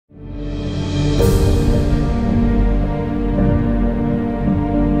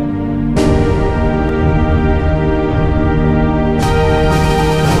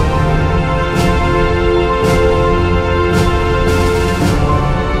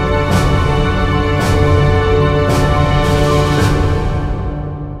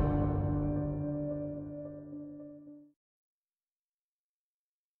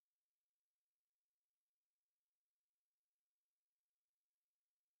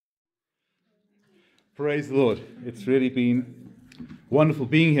Praise the Lord. It's really been wonderful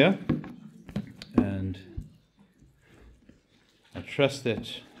being here, and I trust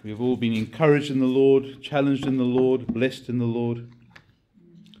that we've all been encouraged in the Lord, challenged in the Lord, blessed in the Lord.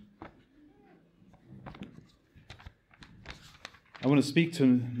 I want to speak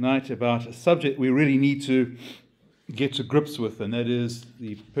tonight about a subject we really need to get to grips with, and that is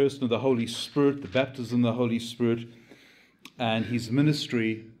the person of the Holy Spirit, the baptism of the Holy Spirit, and His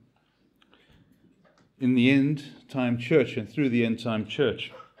ministry in the end time church and through the end time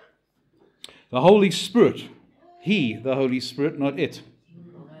church. The Holy Spirit, He, the Holy Spirit, not it.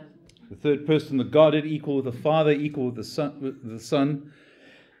 The third person, the Godhead, equal with the Father, equal with the Son.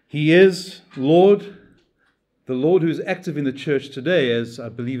 He is Lord, the Lord who is active in the church today, as I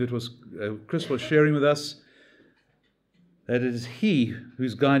believe it was Chris was sharing with us, that it is He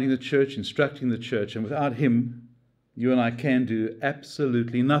who's guiding the church, instructing the church, and without Him, you and I can do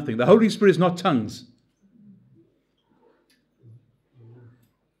absolutely nothing. The Holy Spirit is not tongues.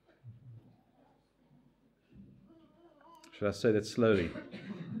 Should I say that slowly?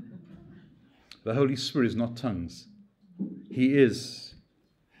 The Holy Spirit is not tongues. He is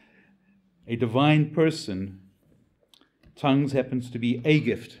a divine person. Tongues happens to be a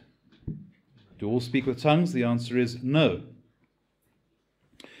gift. Do all speak with tongues? The answer is no.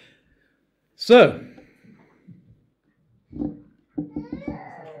 So,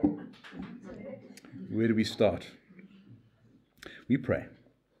 where do we start? We pray.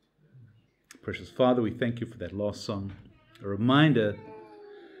 Precious Father, we thank you for that last song. A reminder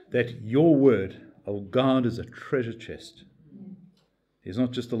that your word, O God, is a treasure chest. It is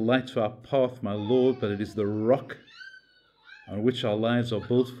not just a light to our path, my Lord, but it is the rock on which our lives are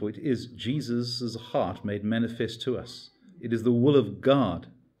built, for it is Jesus' heart made manifest to us. It is the will of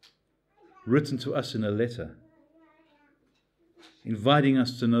God written to us in a letter, inviting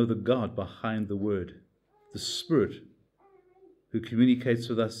us to know the God behind the word, the Spirit who communicates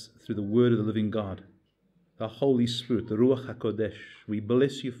with us through the word of the living God. The Holy Spirit, the Ruach HaKodesh. We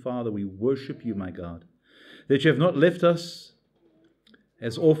bless you, Father. We worship you, my God, that you have not left us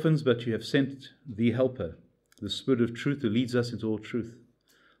as orphans, but you have sent the Helper, the Spirit of truth, who leads us into all truth.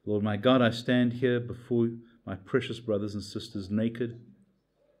 Lord, my God, I stand here before my precious brothers and sisters naked,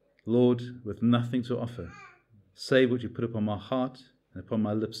 Lord, with nothing to offer, save what you put upon my heart and upon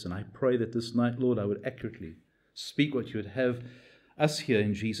my lips. And I pray that this night, Lord, I would accurately speak what you would have us here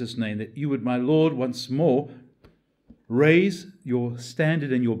in Jesus' name, that you would, my Lord, once more raise your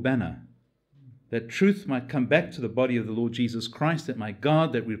standard and your banner, that truth might come back to the body of the Lord Jesus Christ, that, my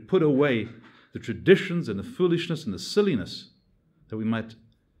God, that we put away the traditions and the foolishness and the silliness, that we might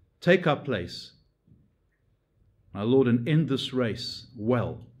take our place, my Lord, and end this race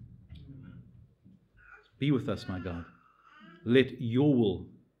well. Be with us, my God. Let your will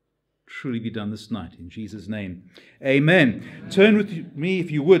truly be done this night, in Jesus' name. Amen. Turn with me, if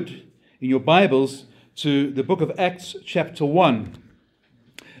you would, in your Bibles to the book of Acts chapter 1.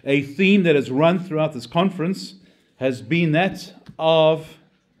 A theme that has run throughout this conference has been that of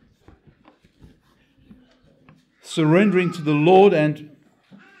surrendering to the Lord and,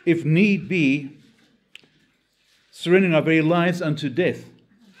 if need be, surrendering our very lives unto death.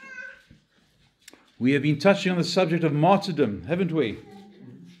 We have been touching on the subject of martyrdom, haven't we?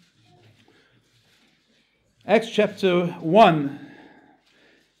 Acts chapter 1.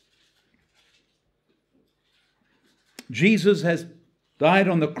 Jesus has died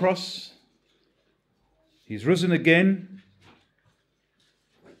on the cross. He's risen again.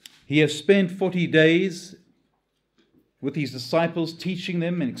 He has spent 40 days with his disciples, teaching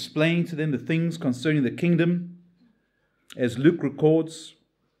them and explaining to them the things concerning the kingdom, as Luke records.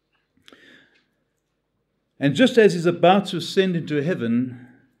 And just as he's about to ascend into heaven,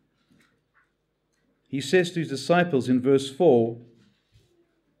 he says to his disciples in verse 4,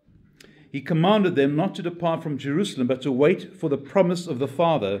 he commanded them not to depart from Jerusalem, but to wait for the promise of the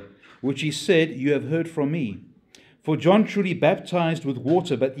Father, which he said, you have heard from me. For John truly baptized with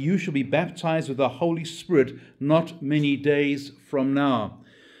water, but you shall be baptized with the Holy Spirit not many days from now.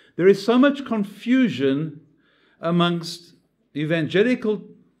 There is so much confusion amongst evangelical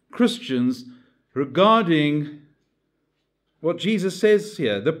Christians regarding what Jesus says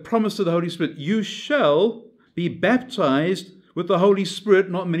here, the promise of the Holy Spirit. You shall be baptized with the Holy Spirit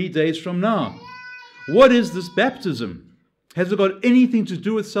not many days from now. What is this baptism? Has it got anything to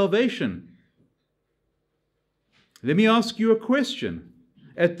do with salvation? Let me ask you a question.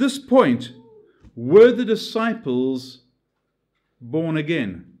 At this point, were the disciples born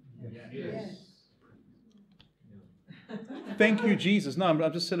again? Yes. Thank you, Jesus. No,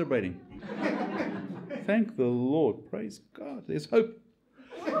 I'm just celebrating. Thank the Lord. Praise God. There's hope.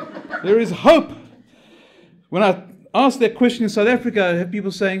 There is hope. When I ask that question in South Africa, I have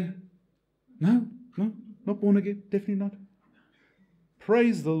people saying, no, not born again, definitely not.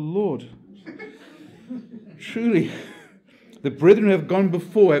 Praise the Lord. Truly, the brethren who have gone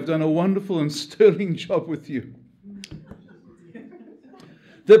before have done a wonderful and sterling job with you.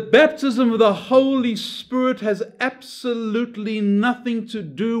 The baptism of the Holy Spirit has absolutely nothing to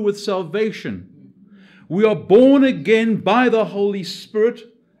do with salvation. We are born again by the Holy Spirit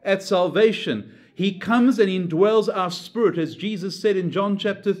at salvation. He comes and indwells our spirit, as Jesus said in John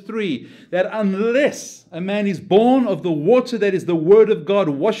chapter 3, that unless a man is born of the water that is the Word of God,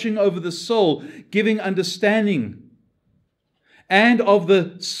 washing over the soul, giving understanding, and of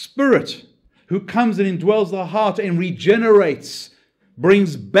the Spirit who comes and indwells the heart and regenerates,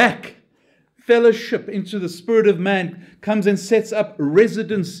 brings back fellowship into the spirit of man, comes and sets up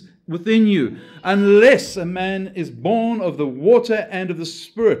residence within you. Unless a man is born of the water and of the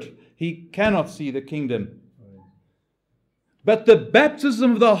Spirit, he cannot see the kingdom. But the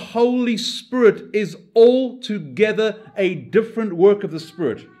baptism of the Holy Spirit is altogether a different work of the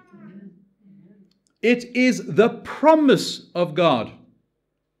Spirit. It is the promise of God.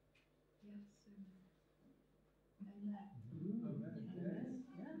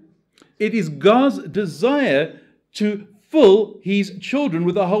 It is God's desire to fill His children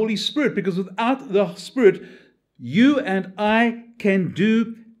with the Holy Spirit, because without the Spirit, you and I can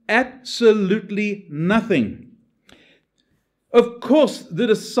do absolutely nothing. Of course, the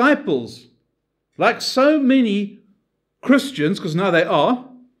disciples, like so many Christians, because now they are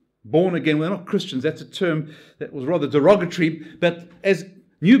born again, well, they're not Christians, that's a term that was rather derogatory, but as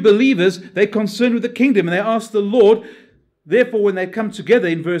new believers, they're concerned with the kingdom, and they ask the Lord. Therefore, when they come together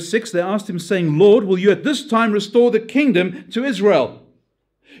in verse 6, they asked Him, saying, Lord, will you at this time restore the kingdom to Israel?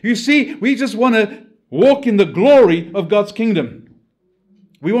 You see, we just want to walk in the glory of God's kingdom.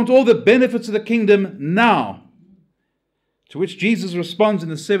 We want all the benefits of the kingdom now. To which Jesus responds in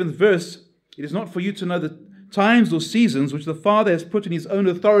the 7th verse, it is not for you to know the times or seasons which the Father has put in His own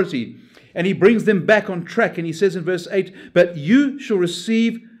authority. And He brings them back on track. And He says in verse 8, but you shall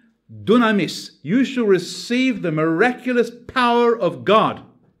receive dunamis. You shall receive the miraculous power of God.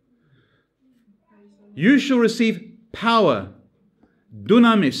 You shall receive power.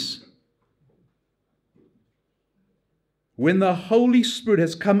 Dunamis. When the Holy Spirit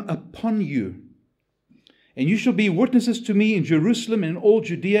has come upon you, and you shall be witnesses to me in Jerusalem and in all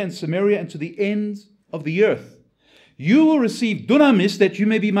Judea and Samaria and to the ends of the earth. You will receive dunamis, that you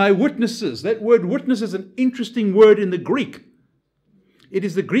may be my witnesses. That word witness is an interesting word in the Greek. It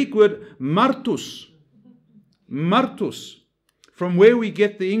is the Greek word martus. Martus. From where we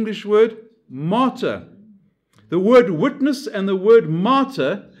get the English word martyr. The word witness and the word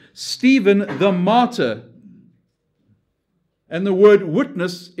martyr, Stephen the martyr. And the word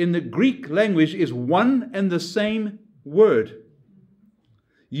witness in the Greek language is one and the same word.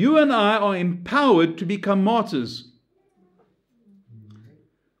 You and I are empowered to become martyrs.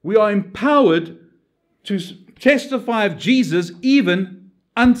 We are empowered to testify of Jesus even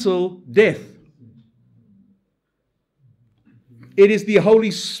until death. It is the Holy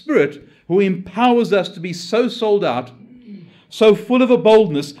Spirit who empowers us to be so sold out, so full of a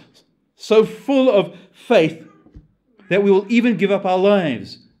boldness, so full of faith, that we will even give up our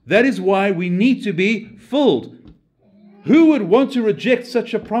lives. That is why we need to be filled. Who would want to reject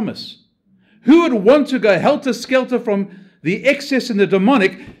such a promise? Who would want to go helter-skelter from the excess and the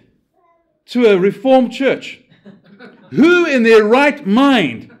demonic to a reformed church? Who in their right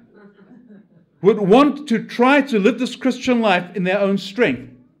mind would want to try to live this Christian life in their own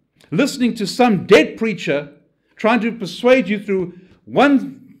strength? Listening to some dead preacher trying to persuade you through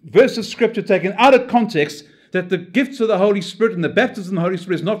one verse of Scripture taken out of context that the gifts of the Holy Spirit and the baptism of the Holy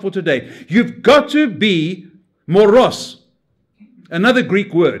Spirit is not for today. You've got to be moros, another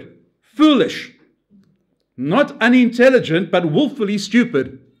Greek word, foolish, not unintelligent, but willfully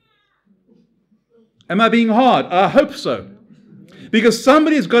stupid. Am I being hard? I hope so. Because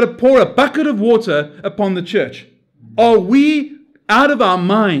somebody's got to pour a bucket of water upon the church. Are we out of our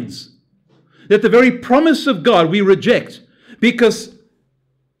minds that the very promise of God we reject because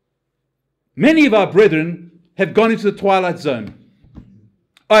many of our brethren have gone into the twilight zone?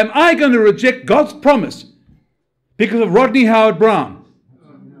 Am I going to reject God's promise because of Rodney Howard-Brown?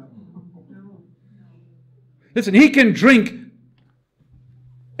 Listen, he can drink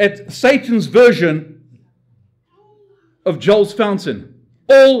at Satan's version of Joel's fountain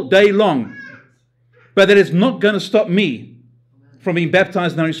all day long, but that is not going to stop me from being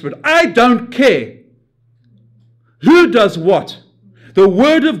baptized in the Holy Spirit. I don't care who does what. The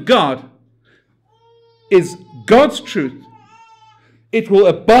Word of God is God's truth. It will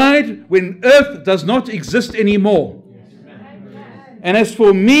abide when earth does not exist anymore. And as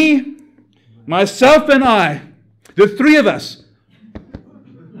for me, myself and I, the three of us,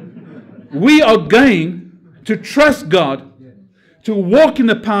 we are going to trust God, to walk in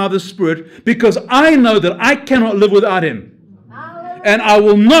the power of the Spirit, because I know that I cannot live without Him. And I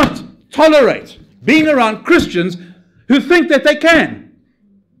will not tolerate being around Christians who think that they can.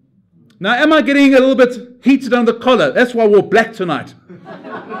 Now, am I getting a little bit heated on the collar? That's why I wore black tonight.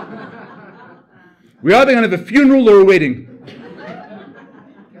 We're either going to have a funeral or a wedding.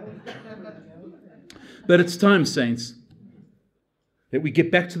 But it's time, saints, that we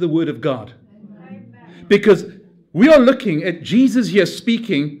get back to the Word of God. Because we are looking at Jesus here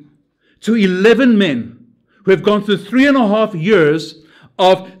speaking to 11 men who have gone through 3.5 years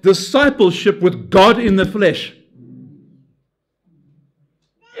of discipleship with God in the flesh.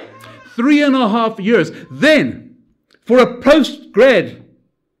 3.5 years. Then, for a post-grad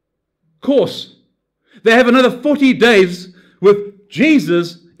course, they have another 40 days with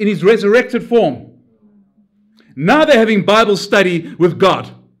Jesus in His resurrected form. Now they're having Bible study with God.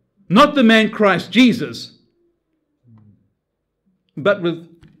 Not the man Christ Jesus, but with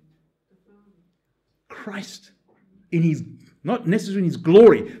Christ in His, not necessarily in His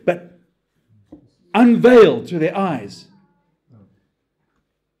glory, but unveiled to their eyes.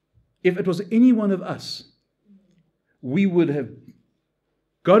 If it was any one of us, we would have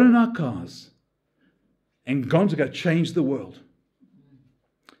got in our cars and gone to go change the world.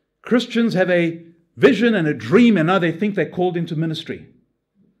 Christians have a vision and a dream, and now they think they're called into ministry.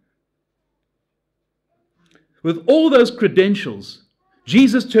 With all those credentials,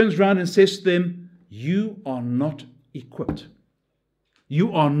 Jesus turns around and says to them, you are not equipped.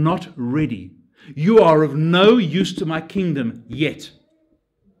 You are not ready. You are of no use to my kingdom yet.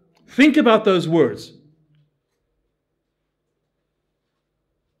 Think about those words.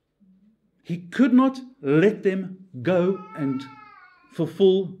 He could not let them go and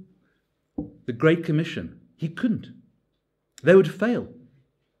fulfill the Great Commission. He couldn't. They would fail.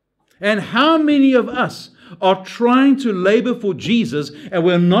 And how many of us are trying to labor for Jesus and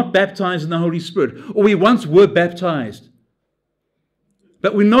we're not baptized in the Holy Spirit? Or we once were baptized,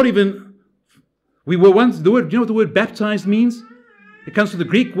 but we're not even, we were once, the word, do you know what the word baptized means? It comes from the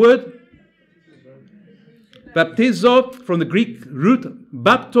Greek word baptizo, from the Greek root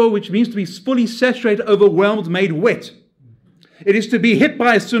bapto, which means to be fully saturated, overwhelmed, made wet. It is to be hit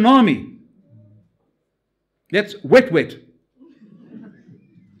by a tsunami. That's wet, wet.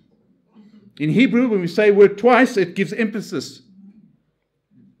 In Hebrew, when we say a word twice, it gives emphasis.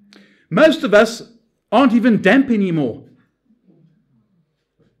 Most of us aren't even damp anymore.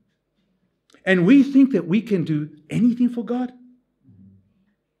 And we think that we can do anything for God.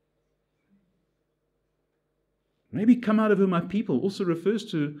 Maybe come out of whom my people also refers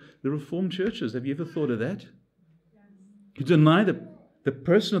to the Reformed churches. Have you ever thought of that? Who deny the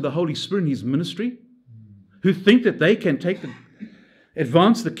person of the Holy Spirit in His ministry, who think that they can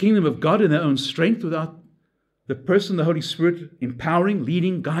advance the kingdom of God in their own strength without the person of the Holy Spirit empowering,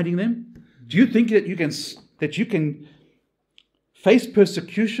 leading, guiding them? Do you think that you can face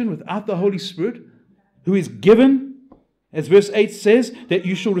persecution without the Holy Spirit, who is given, as verse 8 says, that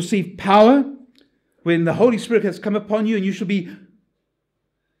you shall receive power when the Holy Spirit has come upon you, and you shall be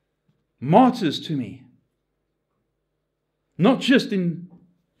martyrs to me? Not just in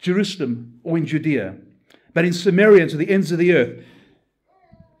Jerusalem or in Judea, but in Samaria and to the ends of the earth.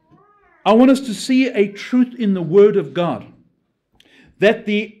 I want us to see a truth in the Word of God, that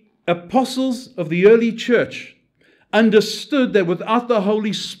the apostles of the early church understood that without the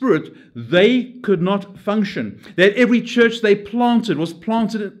Holy Spirit, they could not function. That every church they planted was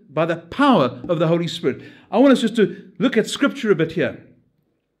planted by the power of the Holy Spirit. I want us just to look at Scripture a bit here.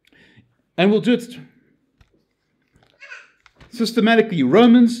 And we'll do it systematically.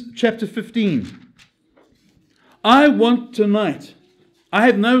 Romans chapter 15. I want tonight, I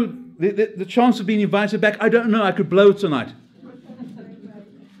have the chance of being invited back. I don't know, I could blow tonight.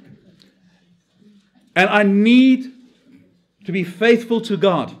 And I need to be faithful to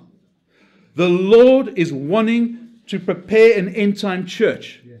God. The Lord is wanting to prepare an end-time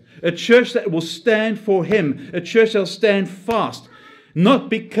church. A church that will stand for Him. A church that will stand fast. Not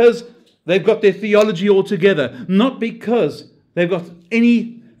because they've got their theology all together. Not because they've got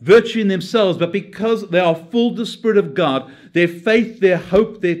any virtue in themselves, but because they are full of the Spirit of God. Their faith, their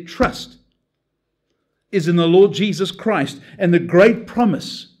hope, their trust is in the Lord Jesus Christ. And the great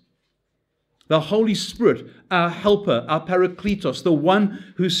promise, the Holy Spirit, our helper, our parakletos, the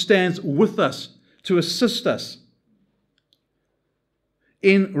one who stands with us to assist us.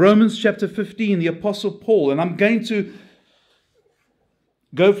 In Romans chapter 15, the Apostle Paul, and I'm going to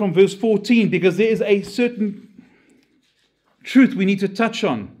go from verse 14, because there is a certain truth we need to touch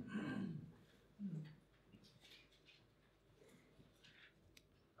on.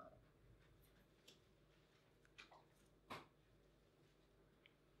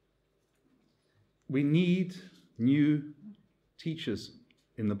 We need new teachers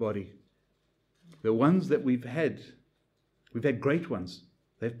in the body. The ones that we've had great ones.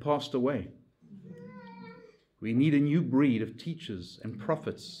 They've passed away. We need a new breed of teachers and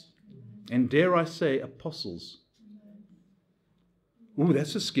prophets, and dare I say, apostles. Ooh,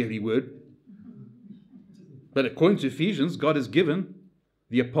 that's a scary word. But according to Ephesians, God has given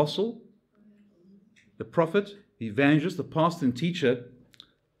the apostle, the prophet, the evangelist, the pastor and teacher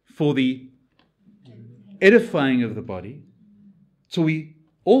for the edifying of the body, so we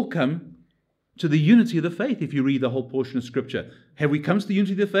all come to the unity of the faith. If you read the whole portion of Scripture, have we come to the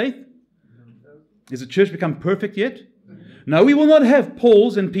unity of the faith? Has the church become perfect yet? No, we will not have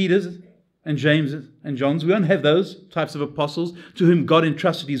Pauls and Peters and James and Johns. We won't have those types of apostles to whom God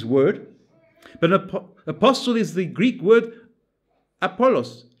entrusted His word. But an apostle is the Greek word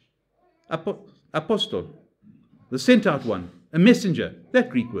apollos, apostle, the sent out one, a messenger, that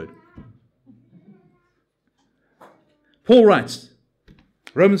Greek word. Paul writes,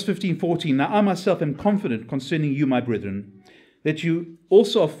 Romans 15:14, now I myself am confident concerning you, my brethren, that you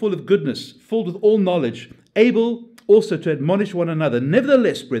also are full of goodness, filled with all knowledge, able also to admonish one another.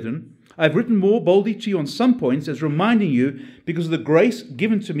 Nevertheless, brethren, I have written more boldly to you on some points, as reminding you, because of the grace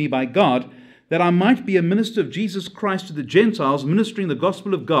given to me by God, that I might be a minister of Jesus Christ to the Gentiles, ministering the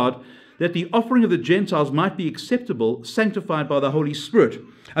gospel of God, that the offering of the Gentiles might be acceptable, sanctified by the Holy Spirit.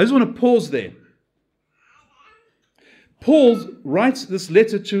 I just want to pause there. Paul writes this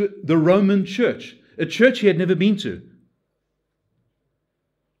letter to the Roman church, a church he had never been to.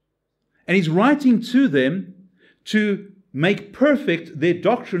 And he's writing to them to make perfect their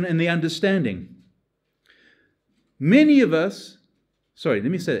doctrine and their understanding. Many of us, let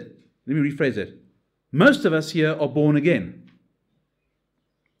me rephrase that. Most of us here are born again.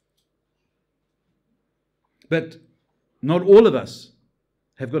 But not all of us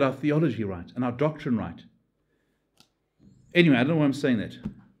have got our theology right and our doctrine right. Anyway, I don't know why I'm saying that.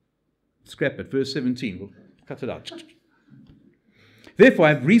 Scrap it. Verse 17. We'll cut it out. Therefore,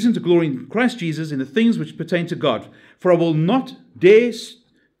 I have reason to glory in Christ Jesus in the things which pertain to God. For I will not dare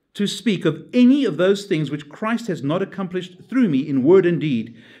to speak of any of those things which Christ has not accomplished through me in word and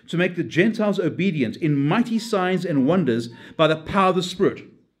deed, to make the Gentiles obedient in mighty signs and wonders by the power of the Spirit.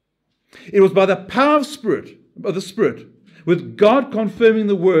 It was by the power of the Spirit, with God confirming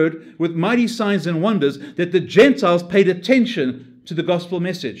the word with mighty signs and wonders, that the Gentiles paid attention to the gospel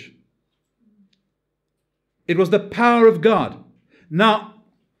message. It was the power of God. Now,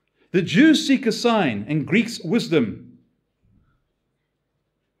 the Jews seek a sign and Greeks wisdom.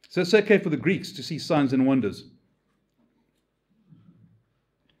 So it's okay for the Greeks to see signs and wonders.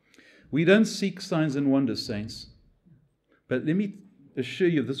 We don't seek signs and wonders, saints. But let me assure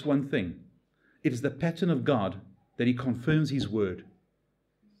you of this one thing. It is the pattern of God that He confirms His word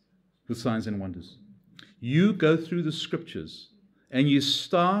with signs and wonders. You go through the Scriptures and you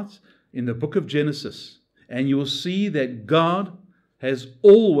start in the book of Genesis, and you will see that God has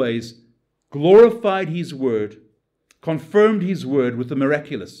always glorified His word, confirmed His word with the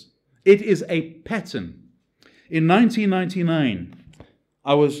miraculous. It is a pattern. In 1999,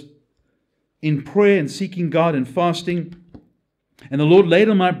 I was in prayer and seeking God and fasting, and the Lord laid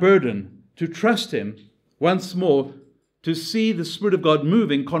on my burden to trust Him once more, to see the Spirit of God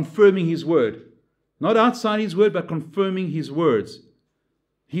moving, confirming His word. Not outside His word, but confirming His words.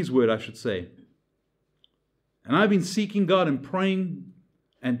 His word, I should say. And I've been seeking God and praying,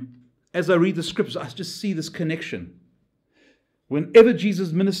 and as I read the Scriptures, I just see this connection. Whenever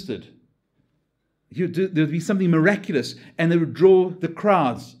Jesus ministered, there would be something miraculous, and they would draw the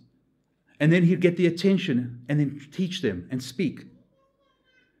crowds, and then He'd get the attention, and then teach them and speak.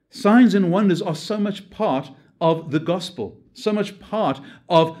 Signs and wonders are so much part of the gospel, so much part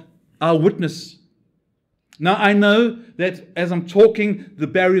of our witness. Now, I know that as I'm talking, the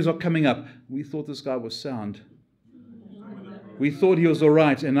barriers are coming up. We thought this guy was sound. We thought he was all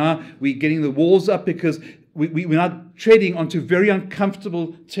right, and now we're getting the walls up because we're now treading onto very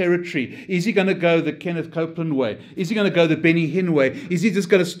uncomfortable territory. Is he going to go the Kenneth Copeland way? Is he going to go the Benny Hinn way? Is he just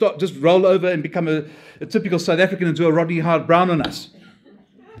going to just roll over and become a typical South African and do a Rodney Howard-Browne on us?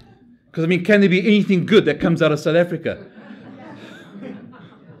 Because, can there be anything good that comes out of South Africa?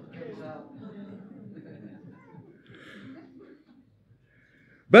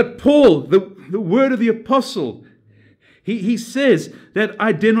 But Paul, the word of the apostle, he says that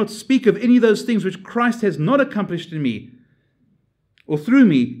I dare not speak of any of those things which Christ has not accomplished in me. or through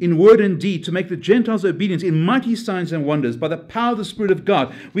me, in word and deed, to make the Gentiles obedient in mighty signs and wonders by the power of the Spirit of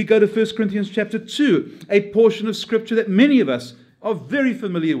God. We go to 1 Corinthians chapter 2, a portion of Scripture that many of us are very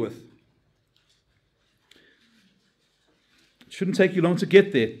familiar with. It shouldn't take you long to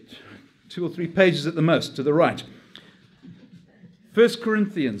get there. 2 or 3 pages at the most, to the right. 1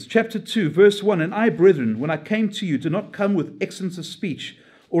 Corinthians chapter 2, verse 1, And I, brethren, when I came to you, did not come with excellence of speech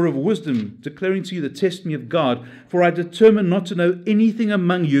or of wisdom, declaring to you the testimony of God, for I determined not to know anything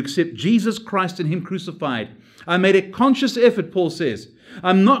among you except Jesus Christ and Him crucified. I made a conscious effort, Paul says.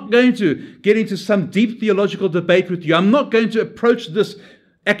 I'm not going to get into some deep theological debate with you. I'm not going to approach this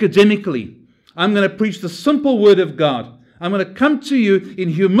academically. I'm going to preach the simple word of God. I'm going to come to you in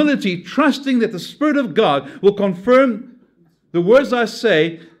humility, trusting that the Spirit of God will confirm the words I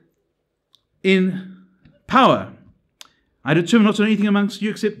say in power. I determined not to know anything amongst you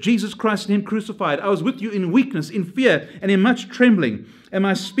except Jesus Christ and Him crucified. I was with you in weakness, in fear, and in much trembling. And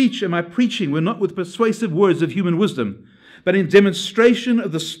my speech and my preaching were not with persuasive words of human wisdom, but in demonstration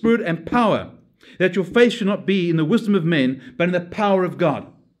of the Spirit and power, that your faith should not be in the wisdom of men, but in the power of God.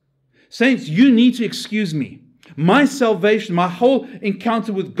 Saints, you need to excuse me. My salvation, my whole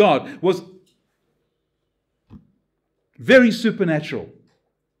encounter with God was very supernatural.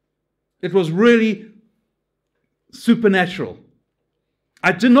 It was really supernatural.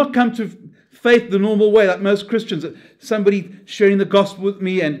 I did not come to faith the normal way, like most Christians, somebody sharing the gospel with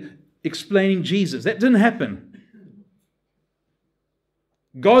me and explaining Jesus. That didn't happen.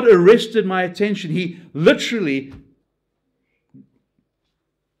 God arrested my attention. He literally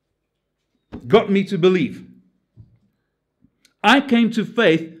got me to believe. I came to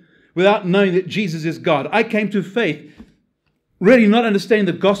faith without knowing that Jesus is God. I came to faith really not understanding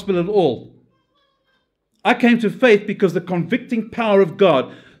the gospel at all. I came to faith because the convicting power of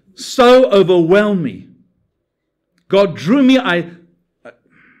God so overwhelmed me. God drew me.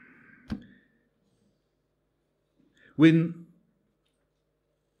 When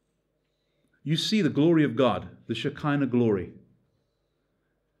you see the glory of God, the Shekinah glory,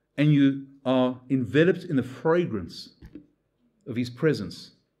 and you are enveloped in the fragrance of His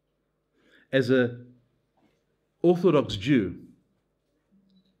presence, as an Orthodox Jew,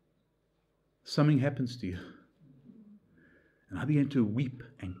 something happens to you. And I began to weep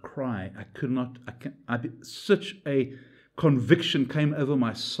and cry. Such a conviction came over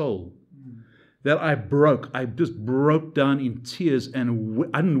my soul that I just broke down in tears, and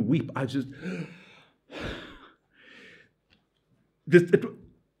I didn't weep.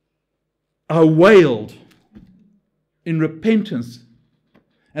 I wailed in repentance.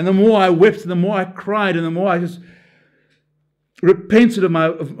 And the more I wept, the more I cried, and the more I just repented of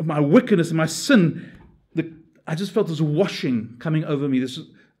my wickedness and my sin, I just felt this washing coming over me, this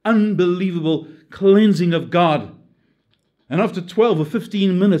unbelievable cleansing of God. And after 12 or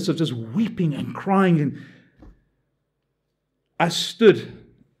 15 minutes of just weeping and crying, and I stood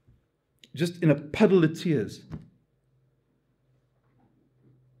just in a puddle of tears.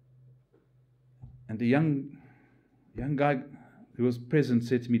 And the young guy who was present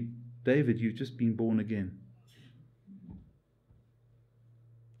said to me, David, you've just been born again.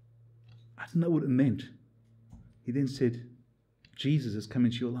 I didn't know what it meant. He then said, Jesus has come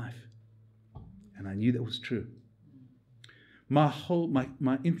into your life. And I knew that was true. My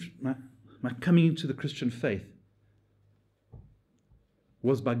coming into the Christian faith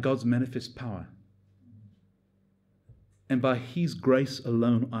was by God's manifest power. And by His grace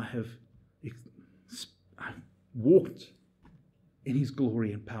alone, I've walked in His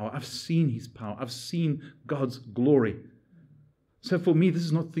glory and power. I've seen His power. I've seen God's glory. So for me, this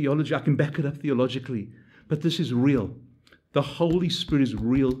is not theology. I can back it up theologically. But this is real. The Holy Spirit is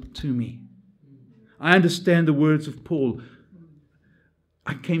real to me. I understand the words of Paul.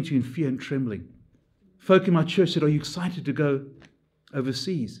 I came to you in fear and trembling. Folk in my church said, are you excited to go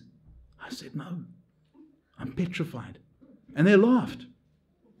overseas? I said, no. I'm petrified. And they laughed.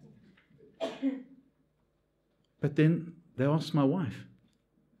 But then they asked my wife.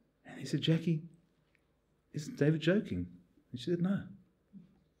 And he said, Jackie, isn't David joking? And she said, no.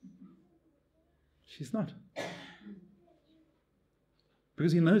 She's not.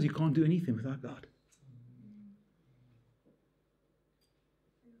 Because he knows he can't do anything without God.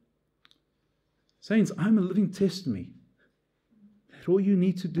 Saints, I'm a living testimony that all you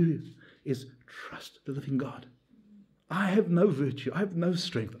need to do is trust the living God. I have no virtue. I have no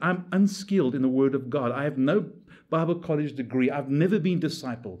strength. I'm unskilled in the Word of God. I have no Bible college degree. I've never been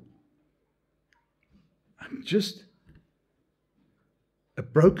discipled. I'm just a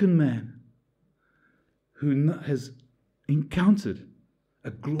broken man who has encountered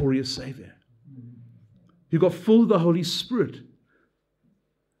a glorious Savior, who got full of the Holy Spirit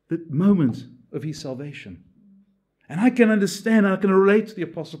the moment of his salvation. And I can understand, I can relate to the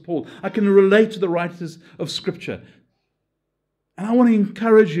Apostle Paul. I can relate to the writers of Scripture. And I want to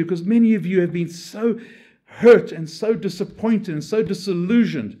encourage you, because many of you have been so hurt and so disappointed and so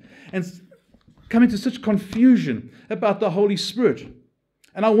disillusioned and come into such confusion about the Holy Spirit.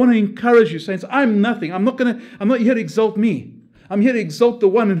 And I want to encourage you, saints, I'm nothing. I'm not here to exalt me. I'm here to exalt the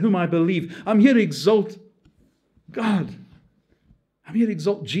one in whom I believe. I'm here to exalt God. I'm here to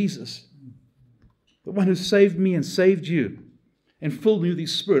exalt Jesus, the one who saved me and saved you and filled me with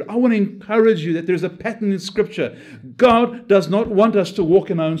His Spirit. I want to encourage you that there's a pattern in Scripture. God does not want us to walk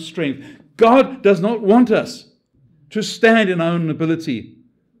in our own strength. God does not want us to stand in our own ability.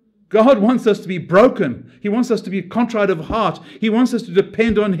 God wants us to be broken. He wants us to be contrite of heart. He wants us to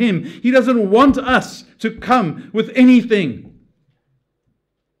depend on Him. He doesn't want us to come with anything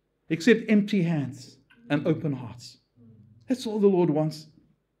except empty hands and open hearts. That's all the Lord wants.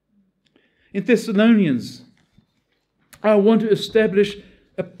 In Thessalonians, I want to establish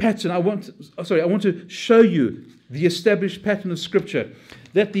a pattern. I want to show you the established pattern of Scripture,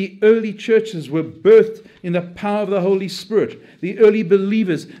 that the early churches were birthed in the power of the Holy Spirit. The early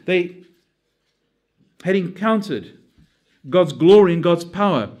believers, they had encountered God's glory and God's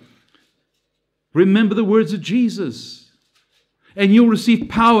power. Remember the words of Jesus. And you'll receive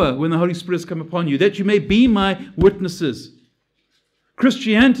power when the Holy Spirit has come upon you, that you may be my witnesses.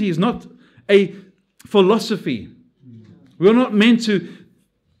 Christianity is not a philosophy. We're not meant to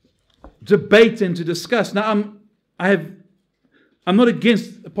debate and to discuss. Now, I'm not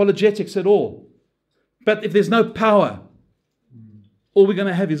against apologetics at all. But if there's no power, all we're going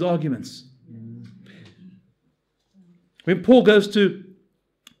to have is arguments. When Paul goes to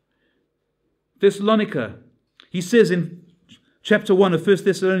Thessalonica, he says in chapter 1 of 1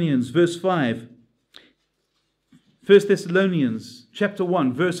 Thessalonians, verse 5, 1 Thessalonians chapter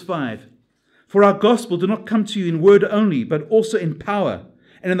 1, verse 5, for our gospel did not come to you in word only, but also in power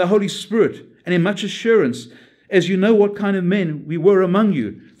and in the Holy Spirit and in much assurance, as you know what kind of men we were among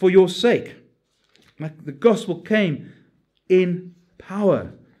you for your sake. Like the gospel came in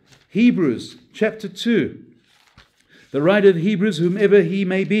power. Hebrews chapter 2. The writer of Hebrews, whomever he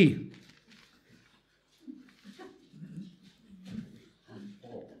may be.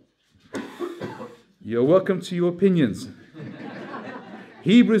 You're welcome to your opinions.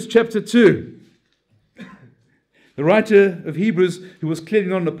 Hebrews chapter 2. The writer of Hebrews, who was clearly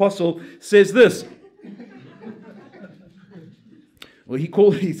not an apostle, says this.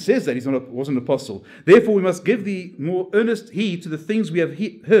 Well, he says that wasn't an apostle. Therefore, we must give the more earnest heed to the things we have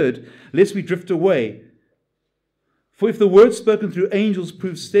heard, lest we drift away. For if the word spoken through angels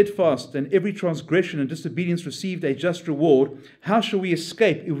proved steadfast, and every transgression and disobedience received a just reward, how shall we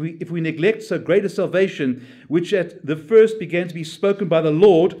escape if we neglect so great a salvation, which at the first began to be spoken by the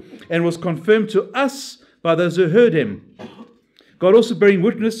Lord, and was confirmed to us by those who heard him? God also bearing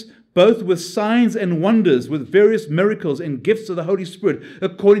witness, both with signs and wonders, with various miracles and gifts of the Holy Spirit,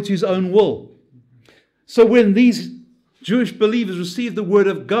 according to His own will. So when these Jewish believers received the word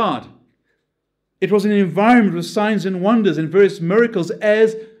of God, it was an environment with signs and wonders and various miracles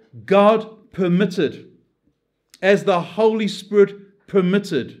as God permitted, as the Holy Spirit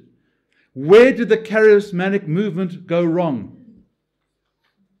permitted. Where did the charismatic movement go wrong?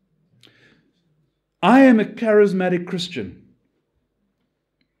 I am a charismatic Christian.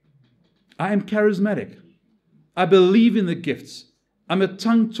 I am charismatic. I believe in the gifts. I'm a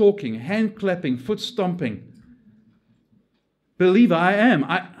tongue-talking, hand-clapping, foot-stomping believer. I am.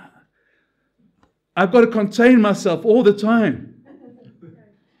 I've got to contain myself all the time.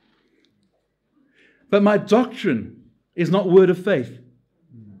 But my doctrine is not word of faith.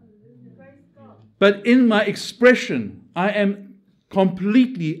 But in my expression, I am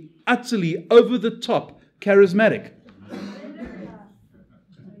completely, utterly, over the top charismatic.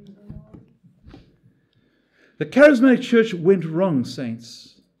 The charismatic church went wrong,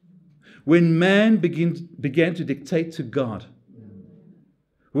 saints, when man began to dictate to God.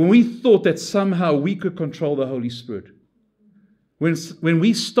 When we thought that somehow we could control the Holy Spirit. When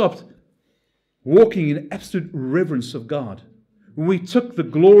we stopped walking in absolute reverence of God. When we took the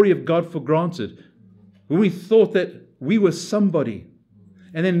glory of God for granted. When we thought that we were somebody.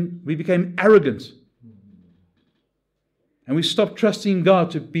 And then we became arrogant. And we stopped trusting God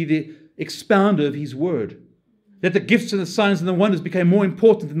to be the expounder of His word. That the gifts and the signs and the wonders became more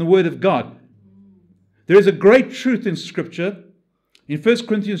important than the word of God. There is a great truth in Scripture. In 1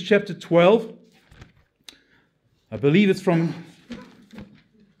 Corinthians chapter 12, I believe it's from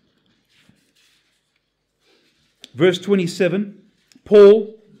verse 27,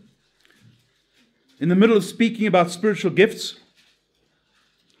 Paul, in the middle of speaking about spiritual gifts,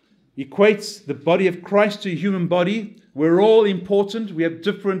 equates the body of Christ to a human body. We're all important. We have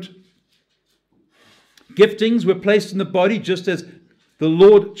different giftings. We're placed in the body just as the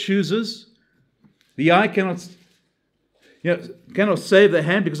Lord chooses. The eye cannot save the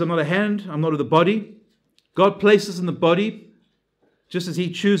hand because I'm not a hand. I'm not of the body. God places in the body just as He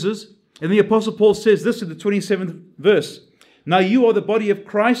chooses. And the Apostle Paul says this in the 27th verse. Now you are the body of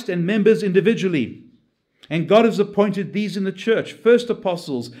Christ and members individually. And God has appointed these in the church, first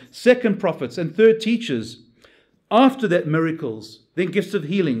apostles, second prophets, and third teachers. After that, miracles, then gifts of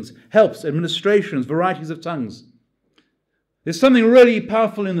healings, helps, administrations, varieties of tongues. There's something really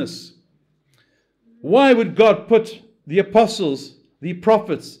powerful in this. Why would God put the apostles, the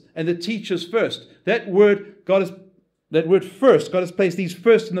prophets, and the teachers first? That word first, God has placed these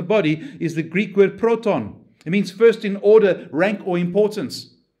first in the body, is the Greek word proton. It means first in order, rank, or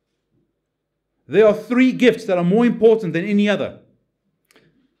importance. There are three gifts that are more important than any other.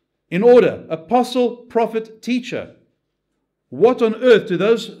 In order, apostle, prophet, teacher. What on earth do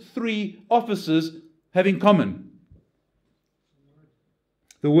those three offices have in common?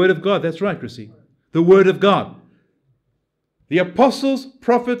 The Word of God. That's right, Chrissy. The Word of God. The apostles,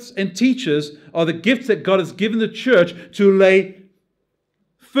 prophets, and teachers are the gifts that God has given the church to lay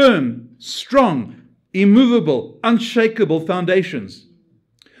firm, strong, immovable, unshakable foundations.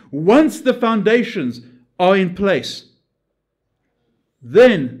 Once the foundations are in place,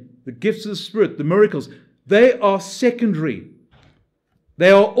 then the gifts of the Spirit, the miracles, they are secondary.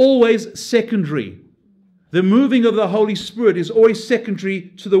 They are always secondary. The moving of the Holy Spirit is always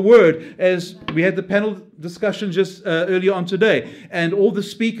secondary to the Word, as we had the panel discussion just earlier on today. And all the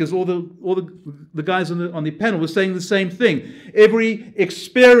speakers, all the guys on the panel were saying the same thing. Every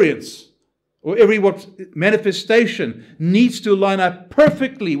experience or every manifestation needs to line up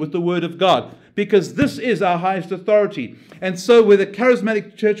perfectly with the Word of God, because this is our highest authority. And so where the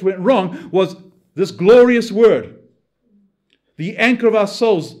charismatic church went wrong was this glorious Word. The anchor of our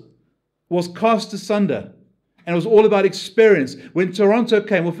souls was cast asunder, and it was all about experience. When Toronto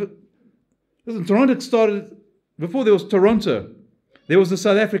came, Toronto started, before there was Toronto, there was the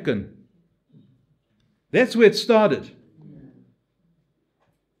South African. That's where it started.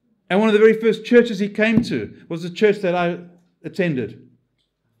 And one of the very first churches he came to was the church that I attended.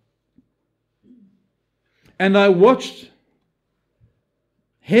 And I watched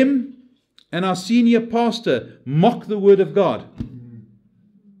him and our senior pastor mock the Word of God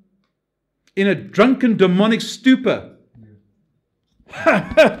in a drunken demonic stupor.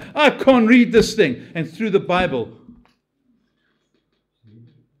 I can't read this thing. And threw the Bible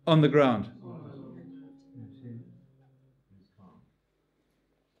on the ground.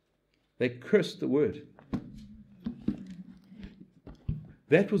 They cursed the Word.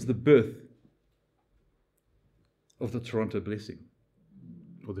 That was the birth of the Toronto blessing,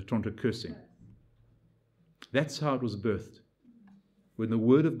 or the Toronto cursing. That's how it was birthed, when the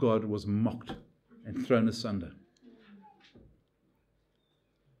Word of God was mocked and thrown asunder.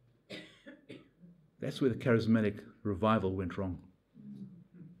 That's where the charismatic revival went wrong.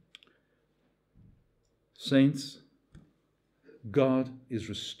 Saints, God is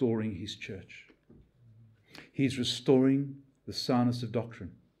restoring His church. He's restoring the soundness of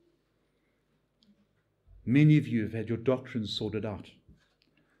doctrine. Many of you have had your doctrines sorted out,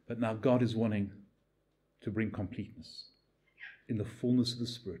 but now God is wanting to bring completeness in the fullness of the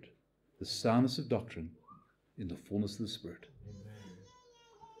Spirit, the soundness of doctrine in the fullness of the Spirit.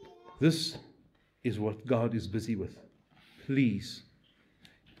 This is what God is busy with. Please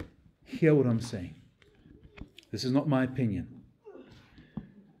hear what I'm saying. This is not my opinion.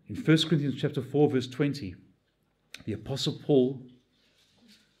 In 1 Corinthians chapter 4, verse 20, the Apostle Paul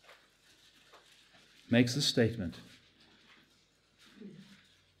makes the statement.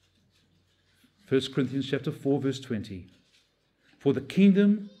 1 Corinthians chapter 4, verse 20. For the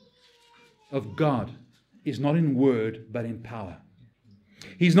kingdom of God is not in word, but in power.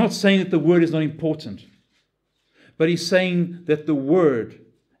 He's not saying that the word is not important, but he's saying that the word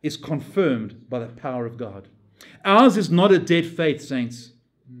is confirmed by the power of God. Ours is not a dead faith, saints.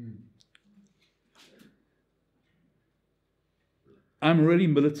 I'm really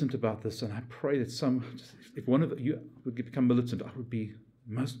militant about this, and I pray that if one of you would become militant, I would be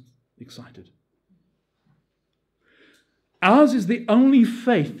most excited. Ours is the only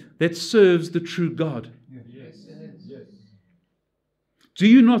faith that serves the true God. Yes. Yes. Do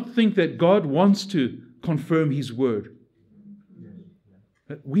you not think that God wants to confirm His word?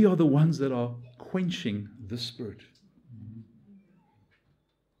 That we are the ones that are quenching the Spirit.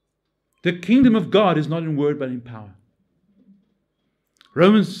 The kingdom of God is not in word but in power.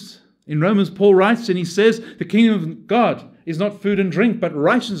 In Romans, Paul writes and he says, the kingdom of God is not food and drink, but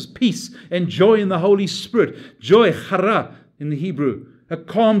righteousness, peace, and joy in the Holy Spirit. Joy, chara, in the Hebrew, a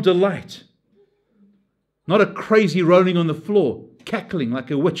calm delight. Not a crazy rolling on the floor, cackling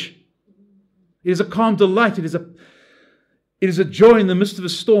like a witch. It is a calm delight. It is a joy in the midst of a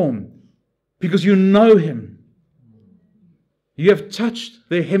storm, because you know Him. You have touched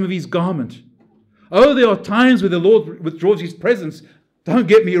the hem of His garment. Oh, there are times where the Lord withdraws His presence. Don't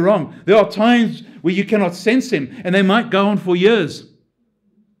get me wrong. There are times where you cannot sense Him, and they might go on for years.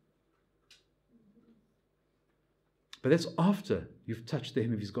 But that's after you've touched the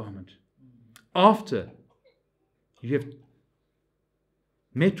hem of His garment. After you have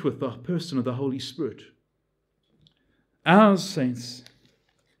met with the person of the Holy Spirit. Ours, saints,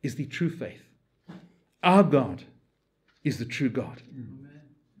 is the true faith. Our God is the true God. Amen.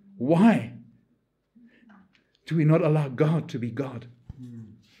 Why do we not allow God to be God?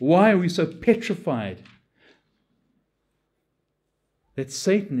 Why are we so petrified that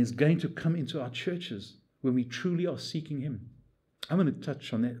Satan is going to come into our churches when we truly are seeking Him? I'm going to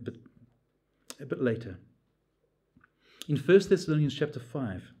touch on that a bit later. In 1 Thessalonians chapter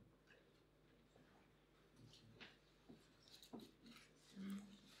 5,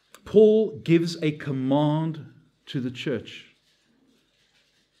 Paul gives a command to the church.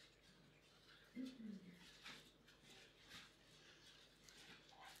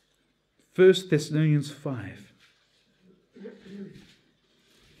 1 Thessalonians 5,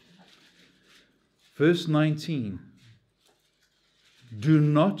 verse 19. Do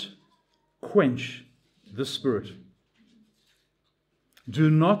not quench the Spirit. Do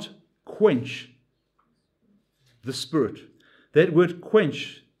not quench the Spirit. That word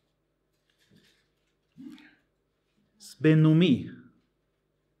quench, spenomi,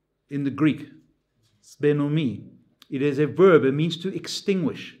 in the Greek, spenomi. It is a verb. It means to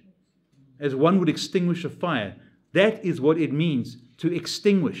extinguish, as one would extinguish a fire. That is what it means, to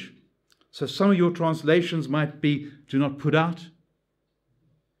extinguish. So some of your translations might be, do not put out,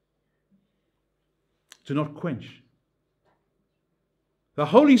 do not quench. The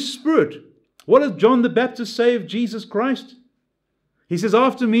Holy Spirit, what does John the Baptist say of Jesus Christ? He says,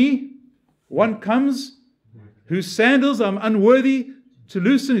 after me, one comes whose sandals I'm unworthy to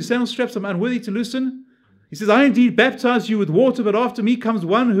loosen, his sandal straps I'm unworthy to loosen. He says, I indeed baptize you with water, but after me comes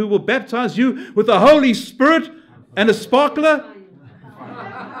one who will baptize you with the Holy Spirit and a sparkler.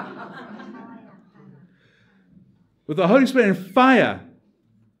 With the Holy Spirit and fire.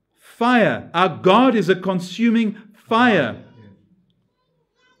 Fire. Our God is a consuming fire.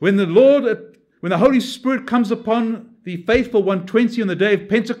 When the Holy Spirit comes upon the faithful 120 on the day of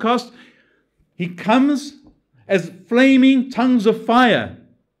Pentecost, He comes as flaming tongues of fire.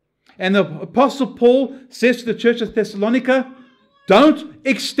 And the Apostle Paul says to the church of Thessalonica, don't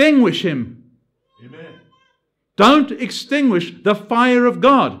extinguish Him. Amen. Don't extinguish the fire of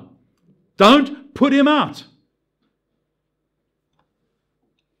God. Don't put Him out.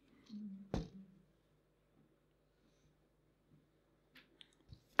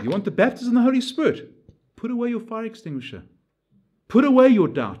 You want the baptism of the Holy Spirit? Put away your fire extinguisher. Put away your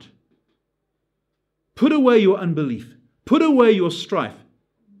doubt. Put away your unbelief. Put away your strife.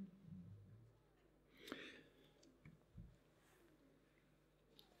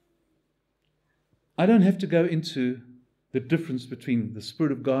 I don't have to go into the difference between the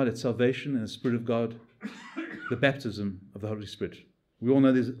Spirit of God at salvation and the Spirit of God, the baptism of the Holy Spirit. We all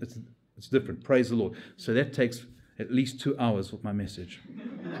know it's different. Praise the Lord. So that takes at least 2 hours with my message.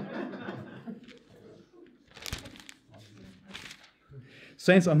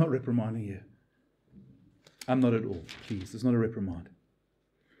 Saints, I'm not reprimanding you. I'm not at all. Please, it's not a reprimand.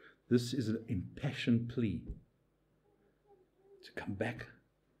 This is an impassioned plea to come back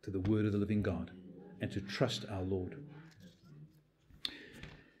to the Word of the living God and to trust our Lord.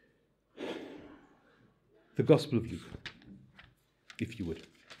 The Gospel of Luke, if you would.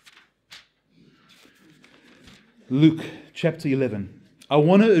 Luke chapter 11. I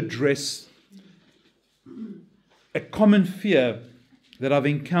want to address a common fear that I've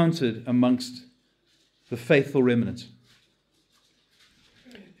encountered amongst the faithful remnant.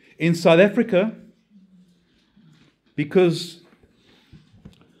 In South Africa, because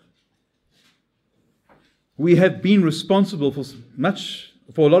we have been responsible for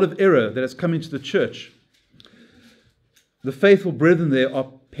a lot of error that has come into the church, the faithful brethren there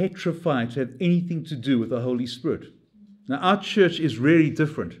are petrified to have anything to do with the Holy Spirit. Now, our church is really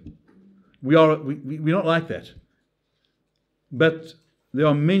different. We're not like that. But there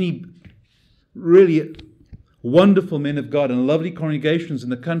are many really wonderful men of God and lovely congregations in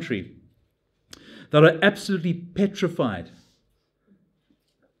the country that are absolutely petrified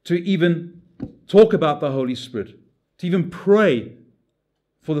to even talk about the Holy Spirit, to even pray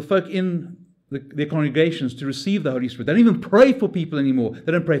for the folk in their congregations to receive the Holy Spirit. They don't even pray for people anymore.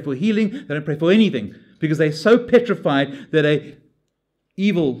 They don't pray for healing. They don't pray for anything because they're so petrified that a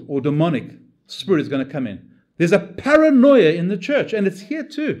evil or demonic spirit is going to come in. There's a paranoia in the church, and it's here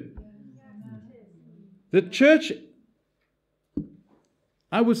too. The church,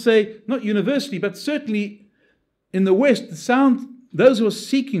 I would say, not universally, but certainly in the West, those who are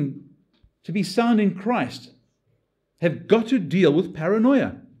seeking to be sound in Christ have got to deal with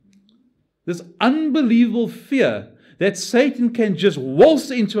paranoia. This unbelievable fear that Satan can just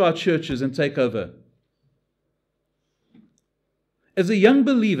waltz into our churches and take over. As a young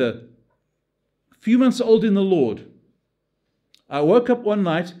believer, a few months old in the Lord, I woke up one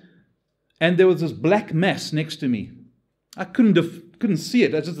night and there was this black mass next to me. I couldn't see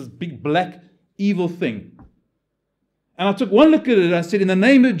it. It was just this big black evil thing. And I took one look at it and I said, in the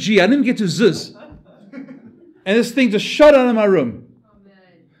name of G, I didn't get to ziz. And this thing just shot out of my room.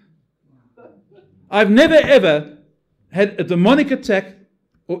 I've never ever had a demonic attack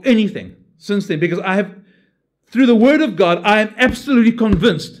or anything since then, because I have, through the Word of God, I am absolutely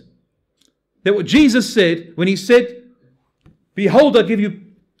convinced that what Jesus said when He said, behold, I give you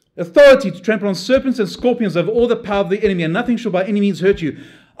authority to trample on serpents and scorpions over all the power of the enemy, and nothing shall by any means hurt you.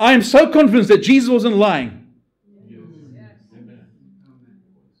 I am so convinced that Jesus wasn't lying. Yes.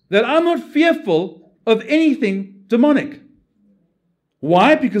 That I'm not fearful of anything demonic.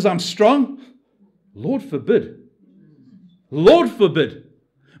 Why? Because I'm strong? Lord forbid. Lord forbid.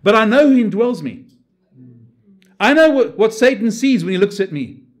 But I know who indwells me. I know what Satan sees when he looks at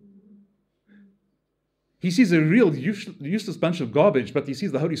me. He sees a real useless bunch of garbage, but he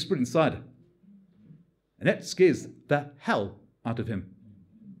sees the Holy Spirit inside. And that scares the hell out of him.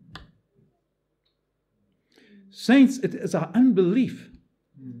 Saints, it is our unbelief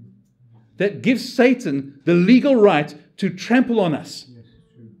that gives Satan the legal right to trample on us.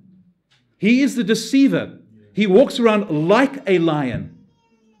 He is the deceiver. He walks around like a lion.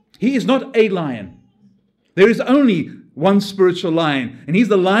 He is not a lion. There is only one spiritual lion, and he's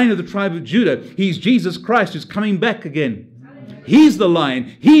the lion of the tribe of Judah. He's Jesus Christ who's coming back again. He's the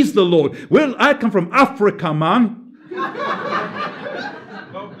lion. He's the Lord. Well, I come from Africa, man.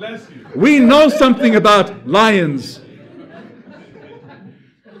 God bless you. We know something about lions.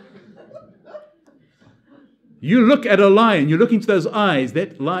 You look at a lion, you look into those eyes,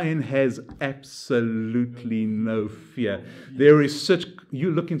 that lion has absolutely no fear. There is such, you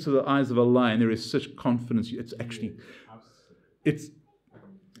look into the eyes of a lion, there is such confidence. It's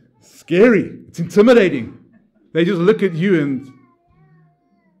scary. It's intimidating. They just look at you and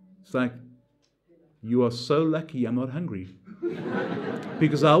it's like, you are so lucky I'm not hungry.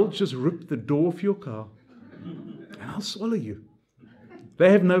 Because I'll just rip the door off your car and I'll swallow you.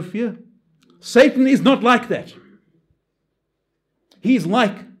 They have no fear. Satan is not like that. He's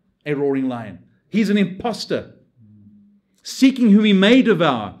like a roaring lion. He's an imposter, seeking whom he may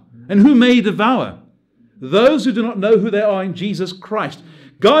devour. And who may devour? Those who do not know who they are in Jesus Christ.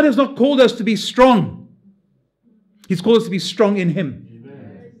 God has not called us to be strong. He's called us to be strong in Him.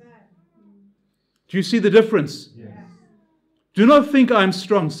 Amen. Do you see the difference? Yes. Do not think I'm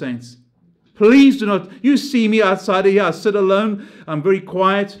strong, saints. Please do not. You see me outside of here. I sit alone. I'm very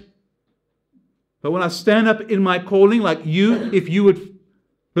quiet. But when I stand up in my calling, like you, if you would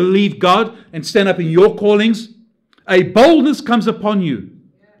believe God and stand up in your callings, a boldness comes upon you.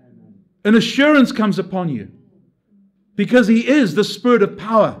 An assurance comes upon you. Because He is the Spirit of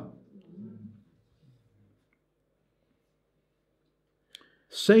power.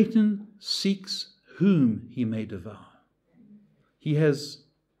 Satan seeks whom he may devour. He has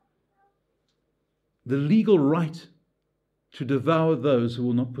the legal right to devour those who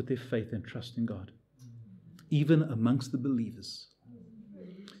will not put their faith and trust in God, even amongst the believers.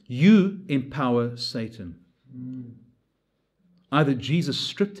 You empower Satan. Either Jesus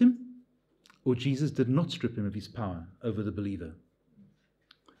stripped him, or Jesus did not strip him of his power over the believer.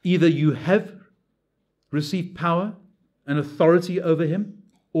 Either you have received power and authority over him,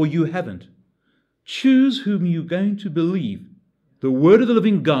 or you haven't. Choose whom you're going to believe, the word of the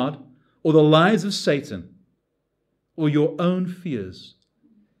living God, or the lies of Satan, or your own fears.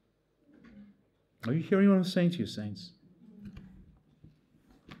 Are you hearing what I'm saying to you, saints?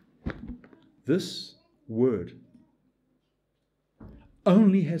 This word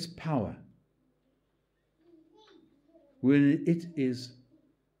only has power when it is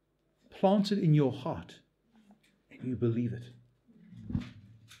planted in your heart and you believe it.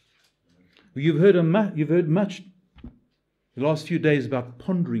 You've heard much the last few days about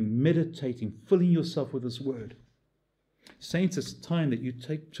pondering, meditating, filling yourself with this word. Saints, it's time that you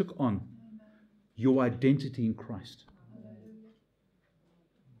took on your identity in Christ.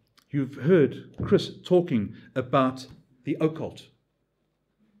 You've heard Chris talking about the occult.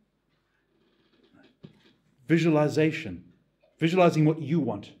 Visualization. Visualizing what you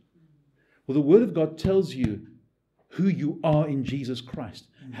want. Well, the Word of God tells you who you are in Jesus Christ.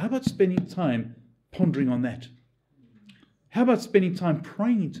 How about spending time pondering on that? How about spending time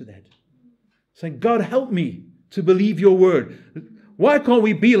praying into that? Saying, God, help me to believe your word. Why can't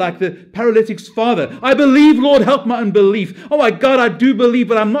we be like the paralytic's father? I believe, Lord, help my unbelief. Oh my God, I do believe,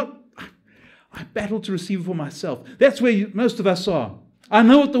 but I battle to receive it for myself. That's where most of us are. I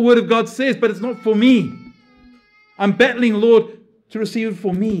know what the Word of God says, but it's not for me. I'm battling, Lord, to receive it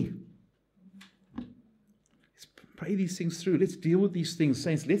for me. Let's pray these things through. Let's deal with these things,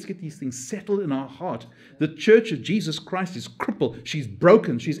 saints. Let's get these things settled in our heart. The church of Jesus Christ is crippled. She's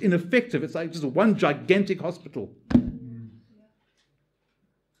broken. She's ineffective. It's like just one gigantic hospital.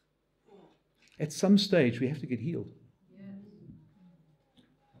 At some stage, we have to get healed.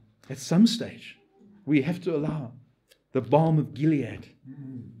 At some stage, we have to allow the balm of Gilead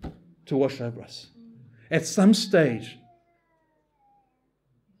to wash over us. At some stage,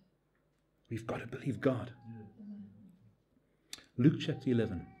 we've got to believe God. Luke chapter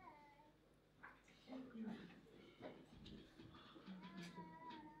 11.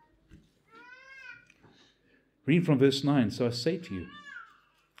 Reading from verse 9. So I say to you,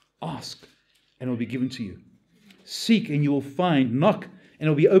 ask and it will be given to you. Seek and you will find. Knock and it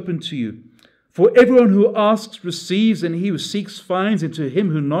will be opened to you. For everyone who asks receives, and he who seeks finds, and to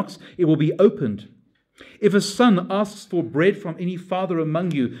him who knocks it will be opened. If a son asks for bread from any father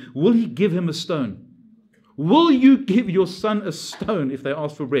among you, will he give him a stone? Will you give your son a stone if they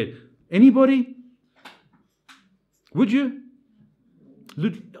ask for bread? Anybody? Would you?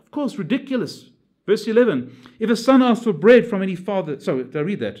 Of course, ridiculous. Verse 11. If a son asks for bread from any father... Sorry, did I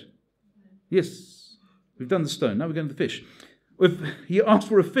read that? Yes. We've done the stone. Now we're going to the fish. If he asks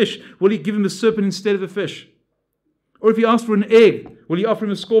for a fish, will he give him a serpent instead of a fish? Or if he asks for an egg, will he offer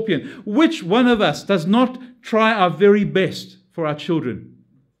him a scorpion? Which one of us does not try our very best for our children?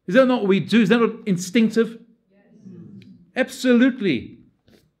 Is that not what we do? Is that not instinctive? Yes. Absolutely.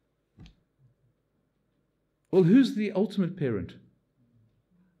 Well, who's the ultimate parent?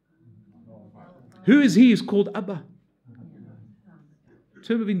 Who is he who's called Abba?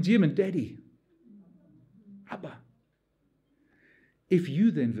 Term of endearment, Daddy. Abba. If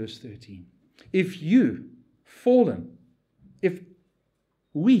you then, verse 13, if you, fallen, if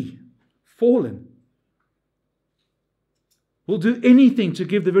we, fallen, will do anything to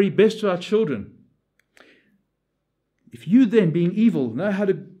give the very best to our children, if you then, being evil, know how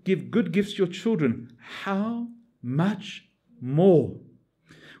to give good gifts to your children, how much more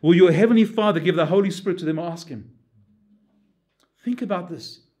will your heavenly Father give the Holy Spirit to them who ask him? Think about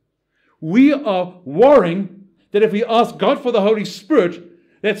this. We are worrying that if we ask God for the Holy Spirit,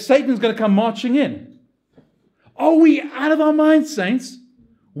 that Satan's going to come marching in. Are we out of our minds, saints?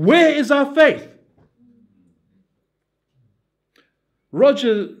 Where is our faith?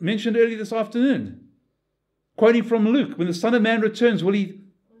 Roger mentioned earlier this afternoon, quoting from Luke, when the Son of Man returns, will he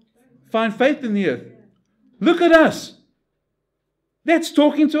find faith in the earth? Look at us. That's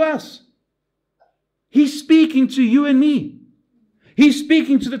talking to us. He's speaking to you and me. He's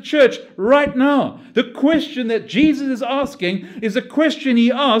speaking to the church right now. The question that Jesus is asking is a question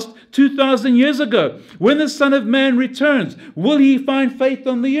he asked 2,000 years ago. When the Son of Man returns, will he find faith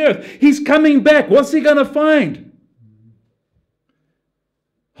on the earth? He's coming back. What's he going to find?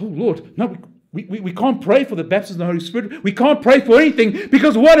 Oh, Lord, no, we can't pray for the baptism of the Holy Spirit. We can't pray for anything,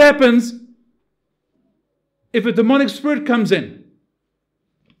 because what happens if a demonic spirit comes in?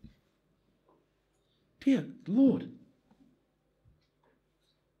 Dear Lord,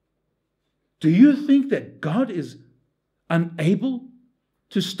 do you think that God is unable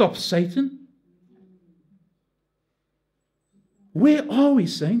to stop Satan? Where are we,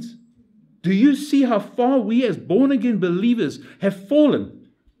 saints? Do you see how far we as born-again believers have fallen?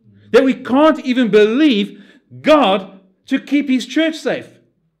 That we can't even believe God to keep his church safe.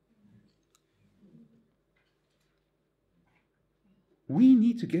 We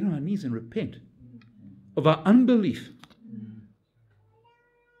need to get on our knees and repent of our unbelief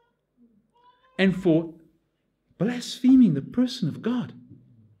and for blaspheming the person of God.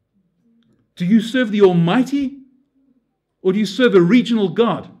 Do you serve the Almighty, or do you serve a regional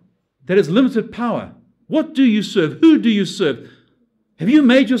God that has limited power? What do you serve? Who do you serve? Have you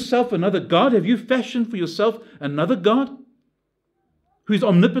made yourself another God? Have you fashioned for yourself another God who's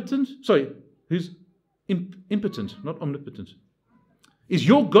omnipotent? Sorry, who's impotent, not omnipotent. Is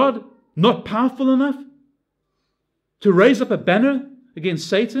your God not powerful enough to raise up a banner against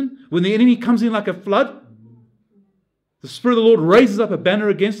Satan when the enemy comes in like a flood? The Spirit of the Lord raises up a banner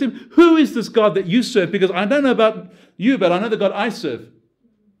against him. Who is this God that you serve? Because I don't know about you, but I know the God I serve.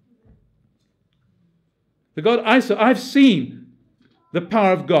 The God I serve, I've seen the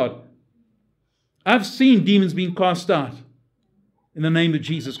power of God. I've seen demons being cast out in the name of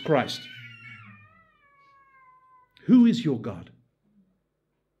Jesus Christ. Who is your God?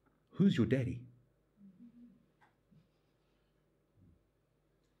 Who's your daddy?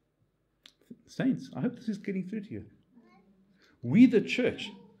 Saints, I hope this is getting through to you. We, the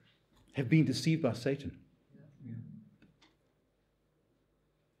church, have been deceived by Satan.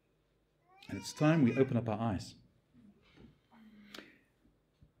 And it's time we open up our eyes.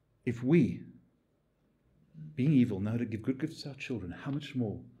 If we, being evil, know how to give good gifts to our children, how much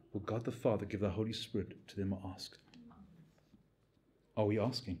more will God the Father give the Holy Spirit to them who ask? Are we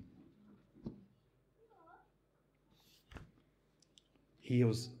asking? He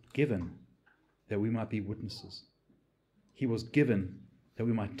was given that we might be witnesses. He was given that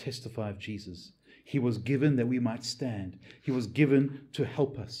we might testify of Jesus. He was given that we might stand. He was given to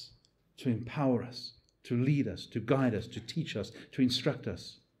help us, to empower us, to lead us, to guide us, to teach us, to instruct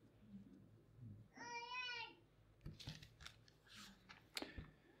us.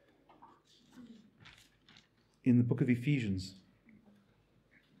 In the book of Ephesians,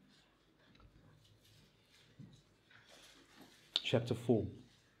 chapter 4,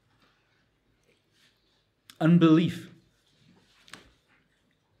 unbelief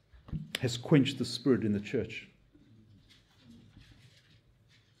has quenched the Spirit in the church.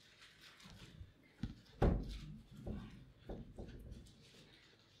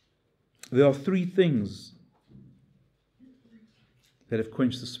 There are three things that have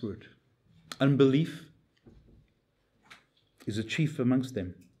quenched the Spirit. Unbelief is a chief amongst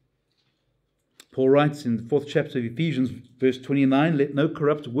them. Paul writes in the 4th chapter of Ephesians, verse 29, "Let no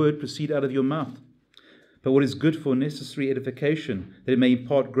corrupt word proceed out of your mouth, but what is good for necessary edification, that it may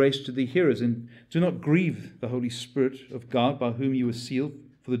impart grace to the hearers. And do not grieve the Holy Spirit of God, by whom you were sealed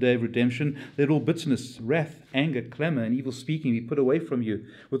for the day of redemption. Let all bitterness, wrath, anger, clamor, and evil speaking be put away from you,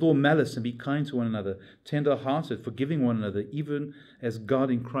 with all malice, and be kind to one another, tender-hearted, forgiving one another, even as God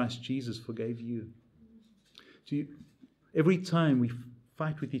in Christ Jesus forgave you." See, every time we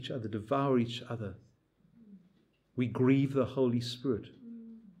fight with each other, devour each other, we grieve the Holy Spirit.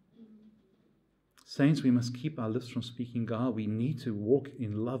 Saints, we must keep our lips from speaking guile. We need to walk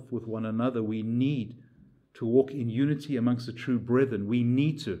in love with one another. We need to walk in unity amongst the true brethren. We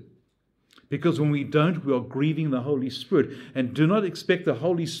need to. Because when we don't, we are grieving the Holy Spirit. And do not expect the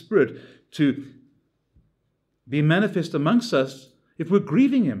Holy Spirit to be manifest amongst us if we're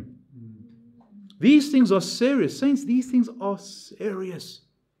grieving Him. These things are serious. Saints, these things are serious.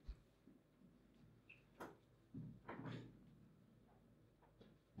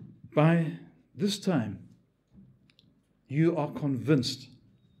 By this time, you are convinced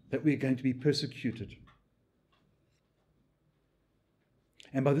that we're going to be persecuted.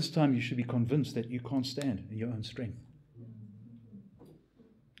 And by this time, you should be convinced that you can't stand in your own strength.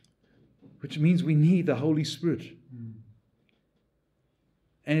 Which means we need the Holy Spirit.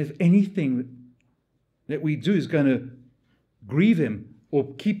 And if anything that we do is going to grieve Him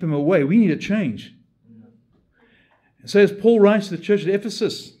or keep Him away, we need a change. So as Paul writes to the church at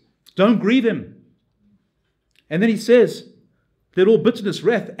Ephesus, don't grieve Him. And then he says, let all bitterness,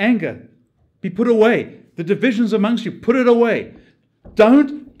 wrath, anger be put away. The divisions amongst you, put it away.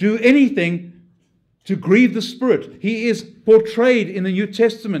 Don't do anything to grieve the Spirit. He is portrayed in the New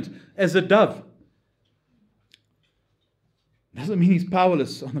Testament as a dove. Doesn't mean He's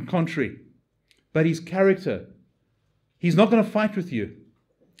powerless, on the contrary. But His character, He's not going to fight with you.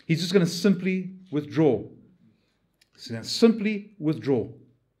 He's just going to simply withdraw. He's going to simply withdraw.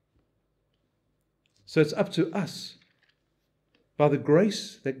 So it's up to us, by the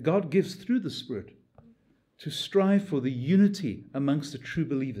grace that God gives through the Spirit, to strive for the unity amongst the true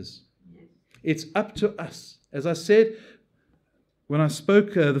believers. It's up to us. As I said when I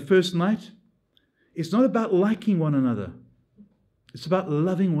spoke the first night, it's not about liking one another. It's about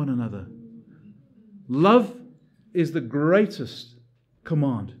loving one another. Love is the greatest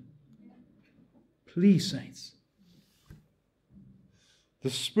command. Please, saints. The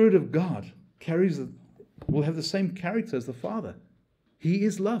Spirit of God will have the same character as the Father. He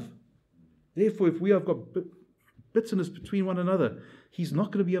is love. Therefore, if we have got bitterness between one another, He's not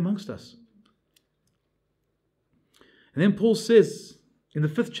going to be amongst us. And then Paul says in the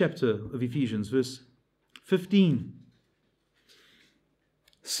 5th chapter of Ephesians, verse 15,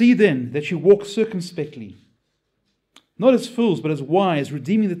 "See then that you walk circumspectly, not as fools, but as wise,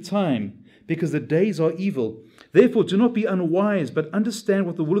 redeeming the time, because the days are evil. Therefore, do not be unwise, but understand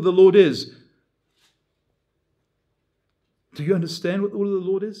what the will of the Lord is." Do you understand what the will of the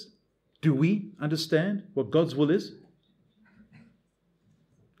Lord is? Do we understand what God's will is?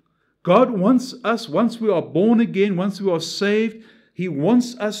 God wants us, once we are born again, once we are saved, He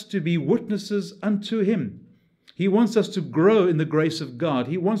wants us to be witnesses unto Him. He wants us to grow in the grace of God.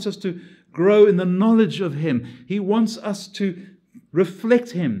 He wants us to grow in the knowledge of Him. He wants us to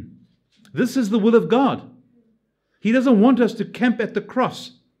reflect Him. This is the will of God. He doesn't want us to camp at the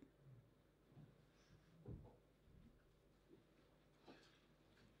cross.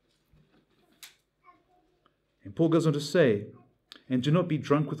 And Paul goes on to say, and do not be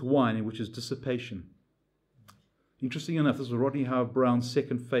drunk with wine, in which is dissipation. Interesting enough, this was Rodney Howard-Brown's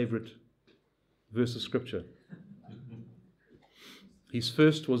second favorite verse of Scripture. His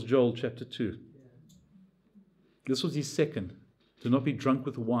first was Joel chapter 2. This was his second. Do not be drunk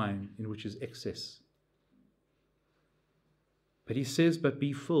with wine, in which is excess. But he says, but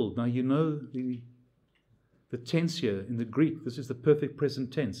be filled. Now you know the tense here in the Greek. This is the perfect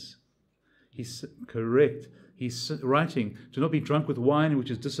present tense. He's correct. He's writing, do not be drunk with wine,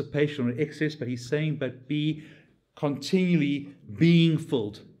 which is dissipation or excess, but he's saying, but be continually being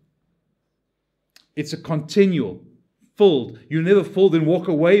filled. It's a continual, filled. You're never filled and walk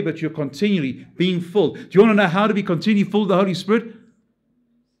away, but you're continually being filled. Do you want to know how to be continually filled with the Holy Spirit?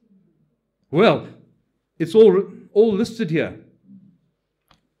 Well, it's all listed here.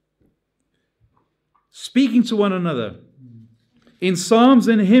 Speaking to one another in psalms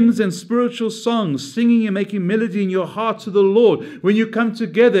and hymns and spiritual songs, singing and making melody in your heart to the Lord. When you come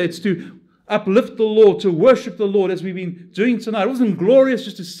together, it's to uplift the Lord, to worship the Lord as we've been doing tonight. It wasn't glorious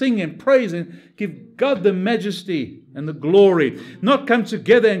just to sing and praise and give God the majesty and the glory. Not come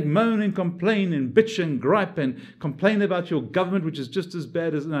together and moan and complain and bitch and gripe and complain about your government, which is just as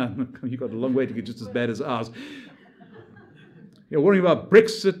bad as... No, you've got a long way to get just as bad as ours. You're worrying about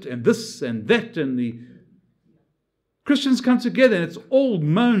Brexit and this and that, and the Christians come together and it's all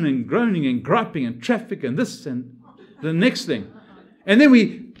moaning, groaning and griping and traffic and this and the next thing. And then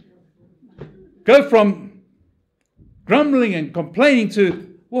we go from grumbling and complaining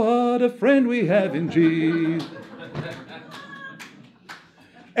to, what a friend we have in Jesus.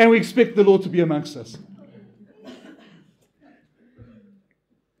 And we expect the Lord to be amongst us.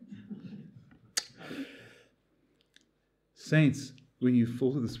 Saints, when you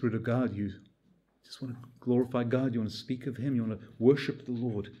fall to the Spirit of God, you just want to glorify God. You want to speak of Him. You want to worship the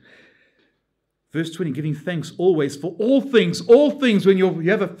Lord. Verse 20, giving thanks always for all things, when you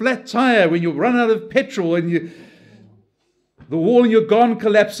have a flat tire, when you run out of petrol and the wall in your garden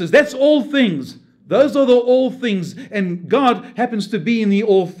collapses. That's all things. Those are the all things. And God happens to be in the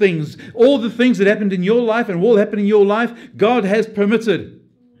all things. All the things that happened in your life and will happen in your life, God has permitted.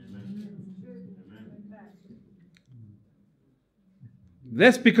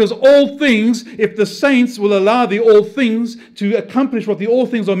 That's because all things, if the saints will allow the all things to accomplish what the all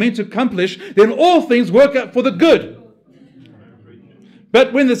things are meant to accomplish, then all things work out for the good.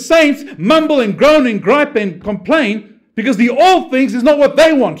 But when the saints mumble and groan and gripe and complain, because the all things is not what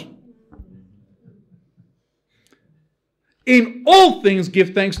they want. In all things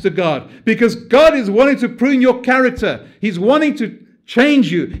give thanks to God, because God is wanting to prune your character. He's wanting to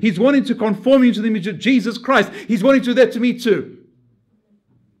change you. He's wanting to conform you to the image of Jesus Christ. He's wanting to do that to me too.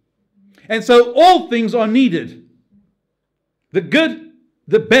 And so all things are needed. The good,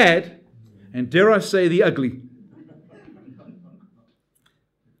 the bad, and dare I say the ugly.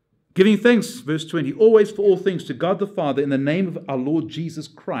 Giving thanks, verse 20, always for all things to God the Father in the name of our Lord Jesus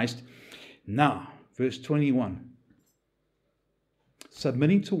Christ. Now, verse 21,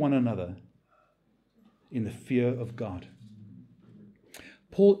 submitting to one another in the fear of God.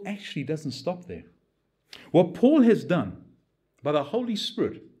 Paul actually doesn't stop there. What Paul has done by the Holy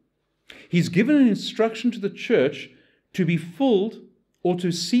Spirit, he's given an instruction to the church to be filled or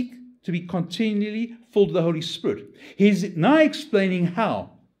to seek to be continually filled with the Holy Spirit. He's now explaining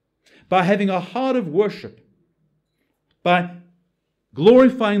how. By having a heart of worship, by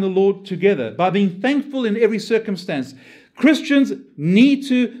glorifying the Lord together, by being thankful in every circumstance. Christians need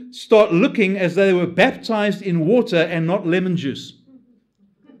to start looking as though they were baptized in water and not lemon juice.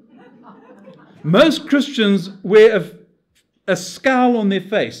 Most Christians wear a scowl on their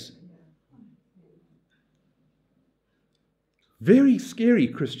face. Very scary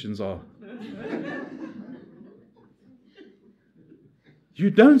Christians are. You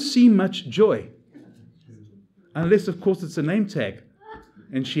don't see much joy. Unless, of course, it's a name tag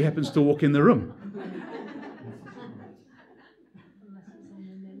and she happens to walk in the room.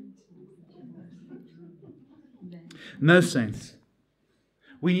 No, saints.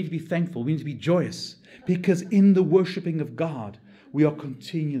 We need to be thankful. We need to be joyous. Because in the worshipping of God, we are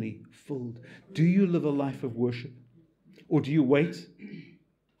continually filled. Do you live a life of worship? Or do you wait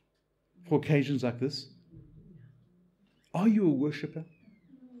for occasions like this? Are you a worshiper?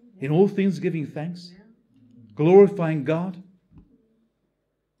 In all things giving thanks? Glorifying God?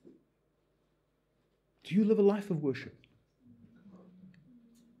 Do you live a life of worship?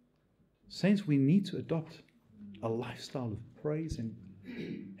 Saints, we need to adopt a lifestyle of praise and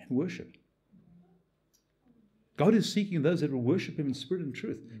worship. God is seeking those that will worship Him in spirit and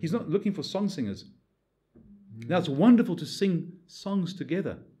truth. He's not looking for song singers. Now, it's wonderful to sing songs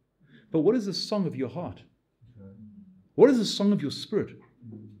together. But what is the song of your heart? What is the song of your spirit?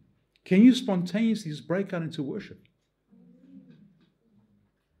 Can you spontaneously just break out into worship?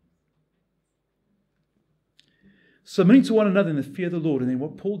 Submitting to one another in the fear of the Lord. And then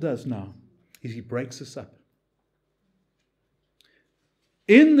what Paul does now is he breaks us up.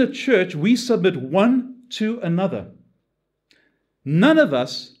 In the church, we submit one to another. None of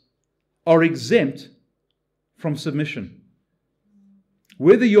us are exempt from submission.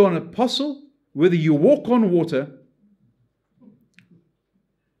 Whether you're an apostle, whether you walk on water,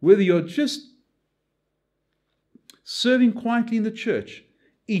 whether you're just serving quietly in the church,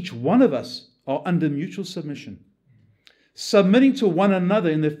 each one of us are under mutual submission. Submitting to one another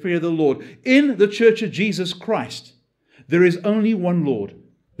in the fear of the Lord. In the church of Jesus Christ, there is only one Lord.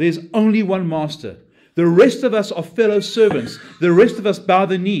 There's only one Master. The rest of us are fellow servants. The rest of us bow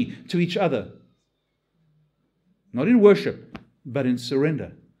the knee to each other. Not in worship, but in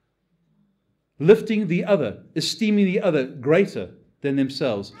surrender. Lifting the other, esteeming the other greater than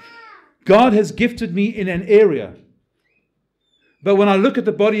themselves. God has gifted me in an area. But when I look at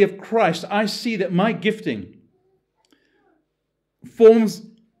the body of Christ, I see that my gifting forms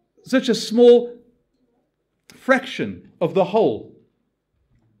such a small fraction of the whole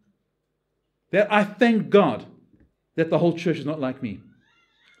that I thank God that the whole church is not like me.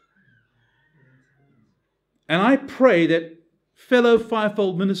 And I pray that fellow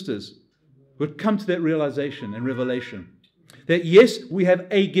fivefold ministers would come to that realization and revelation that yes, we have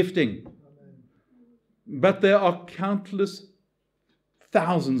a gifting, but there are countless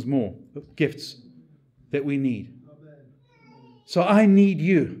thousands more gifts that we need. So I need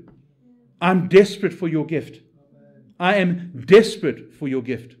you. I'm desperate for your gift. I am desperate for your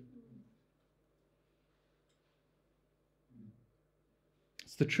gift.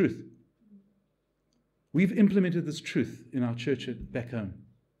 It's the truth. We've implemented this truth in our church back home.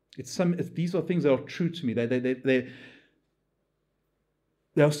 These are things that are true to me. They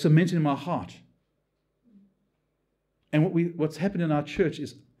are cemented in my heart. And what's happened in our church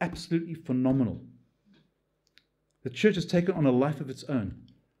is absolutely phenomenal. The church has taken on a life of its own.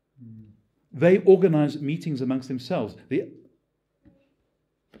 They organize meetings amongst themselves. We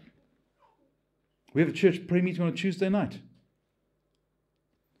have a church prayer meeting on a Tuesday night.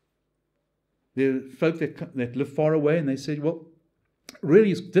 There are folk that live far away, and they said, well,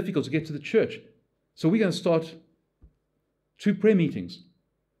 really it's difficult to get to the church. So we're going to start 2 prayer meetings,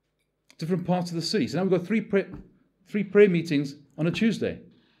 different parts of the city. So now we've got 3 prayer meetings on a Tuesday.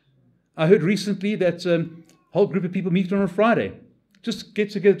 I heard recently that a whole group of people meet on a Friday. Just get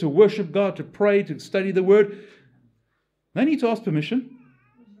together to worship God, to pray, to study the Word. They need to ask permission.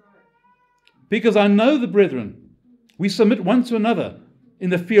 Because I know the brethren, we submit one to another in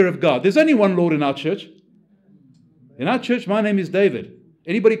the fear of God. There's only one Lord in our church. In our church, my name is David.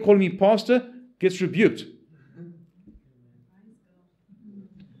 Anybody calling me pastor gets rebuked.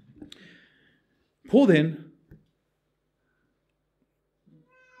 Paul then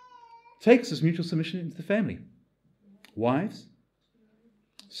takes this mutual submission into the family. Wives,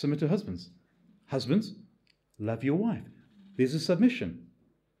 submit to husbands. Husbands, love your wife. There's a submission.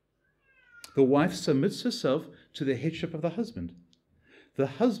 The wife submits herself to the headship of the husband. The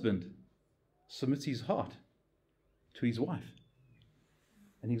husband submits his heart to his wife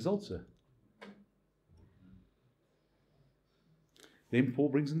and exalts her. Then Paul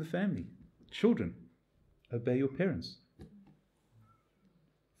brings in the family. Children, obey your parents.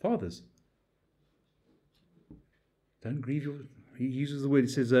 Fathers, don't grieve your... He uses the word, he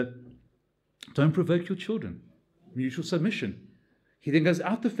says, don't provoke your children. Mutual submission. He then goes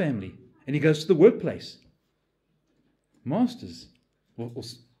out the family and he goes to the workplace. Masters, or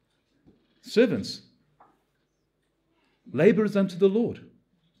servants, laborers unto the Lord.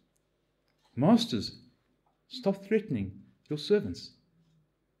 Masters, stop threatening your servants.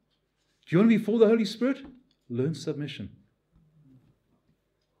 Do you want to be full of the Holy Spirit? Learn submission.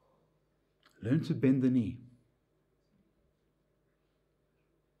 Learn to bend the knee.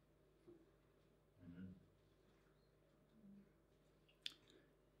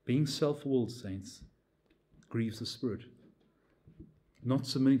 Being self-willed, saints, grieves the Spirit. Not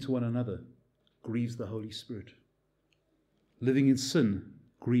submitting to one another grieves the Holy Spirit. Living in sin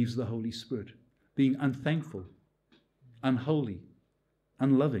grieves the Holy Spirit. Being unthankful, unholy,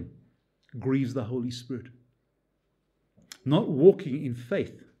 unloving grieves the Holy Spirit. Not walking in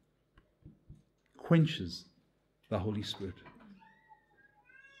faith quenches the Holy Spirit.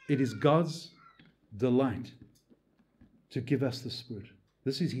 It is God's delight to give us the Spirit.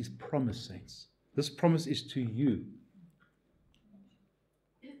 This is His promise, saints. This promise is to you,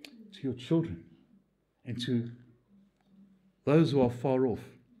 to your children, and to those who are far off.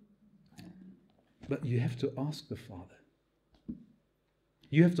 But you have to ask the Father.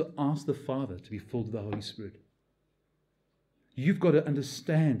 You have to ask the Father to be filled with the Holy Spirit. You've got to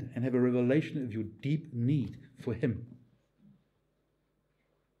understand and have a revelation of your deep need for Him.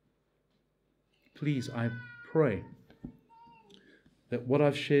 Please, I pray that what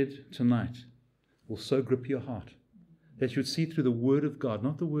I've shared tonight will so grip your heart that you would see through the Word of God,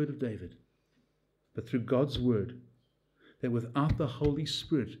 not the Word of David, but through God's Word, that without the Holy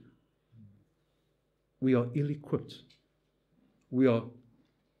Spirit, we are ill-equipped. We are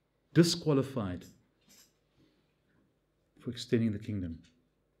disqualified for extending the kingdom.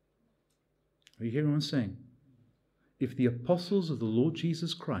 Are you hearing what I'm saying? If the apostles of the Lord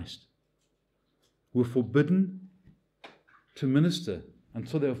Jesus Christ were forbidden to minister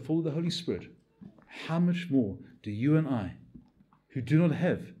until they were full of the Holy Spirit, how much more do you and I, who do not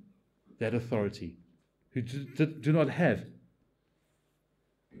have that authority, who do not have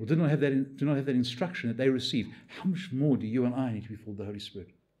that instruction that they received, how much more do you and I need to be full of the Holy Spirit?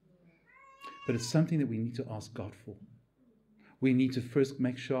 But it's something that we need to ask God for. We need to first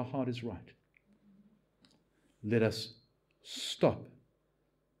make sure our heart is right. Let us stop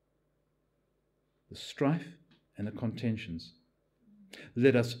the strife and the contentions.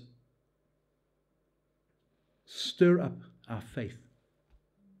 Let us stir up our faith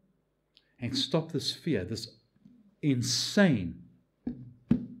and stop this fear, this insane,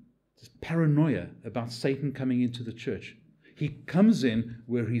 this paranoia about Satan coming into the church. He comes in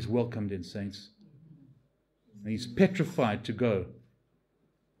where he's welcomed in, saints. And he's petrified to go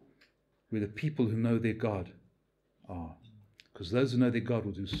where the people who know their God are. Because those who know their God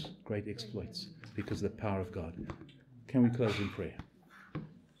will do great exploits because of the power of God. Can we close in prayer?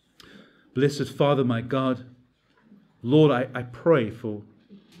 Blessed Father, my God, Lord, I pray for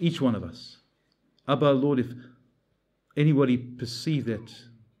each one of us. Abba, Lord, if anybody perceived that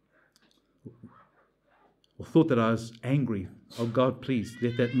or thought that I was angry, oh God, please,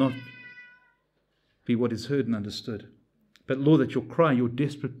 let that not be what is heard and understood. But Lord, that your cry, your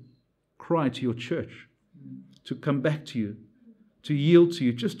desperate cry to your church, to come back to you, to yield to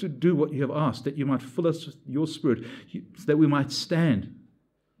you, just to do what you have asked, that you might fill us with your Spirit, so that we might stand.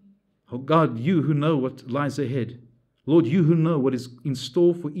 Oh God, you who know what lies ahead. Lord, you who know what is in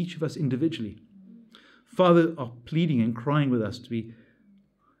store for each of us individually. Father, are pleading and crying with us to be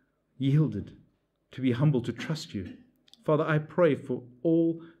yielded, to be humble, to trust you. Father, I pray for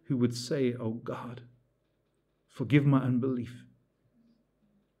all who would say, oh God, forgive my unbelief.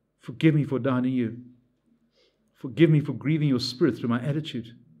 Forgive me for doubting you. Forgive me for grieving your Spirit through my attitude.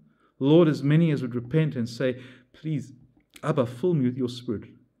 Lord, as many as would repent and say, please, Abba, fill me with your Spirit.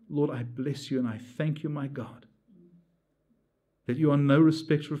 Lord, I bless you and I thank you, my God, that you are no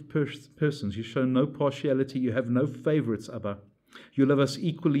respecter of persons. You show no partiality. You have no favorites, Abba. You love us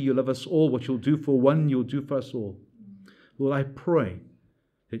equally. You love us all. What you'll do for one, you'll do for us all. Lord, I pray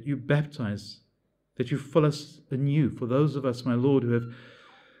that you baptize, that you fill us anew for those of us, my Lord, who have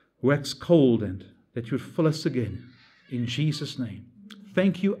waxed cold, and that you would fill us again in Jesus' name.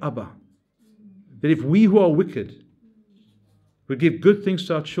 Thank you, Abba, that if we who are wicked would give good things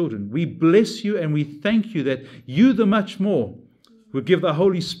to our children, we bless you and we thank you that you, the much more, would give the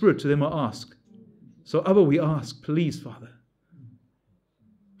Holy Spirit to them who ask. So, Abba, we ask, please, Father,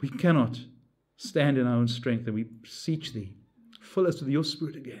 we cannot stand in our own strength, and we beseech thee, fill us with your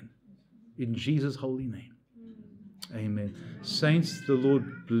Spirit again. In Jesus' holy name. Amen. Saints, the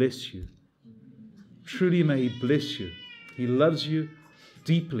Lord bless you. Truly may He bless you. He loves you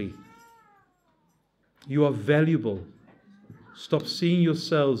deeply. You are valuable. Stop seeing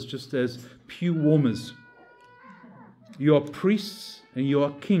yourselves just as pew warmers. You are priests and you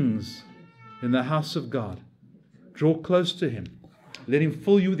are kings in the house of God. Draw close to Him. Let Him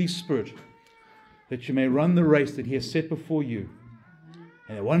fill you with His Spirit, that you may run the race that He has set before you.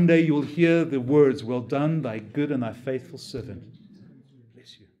 And one day you will hear the words, well done, thy good and thy faithful servant.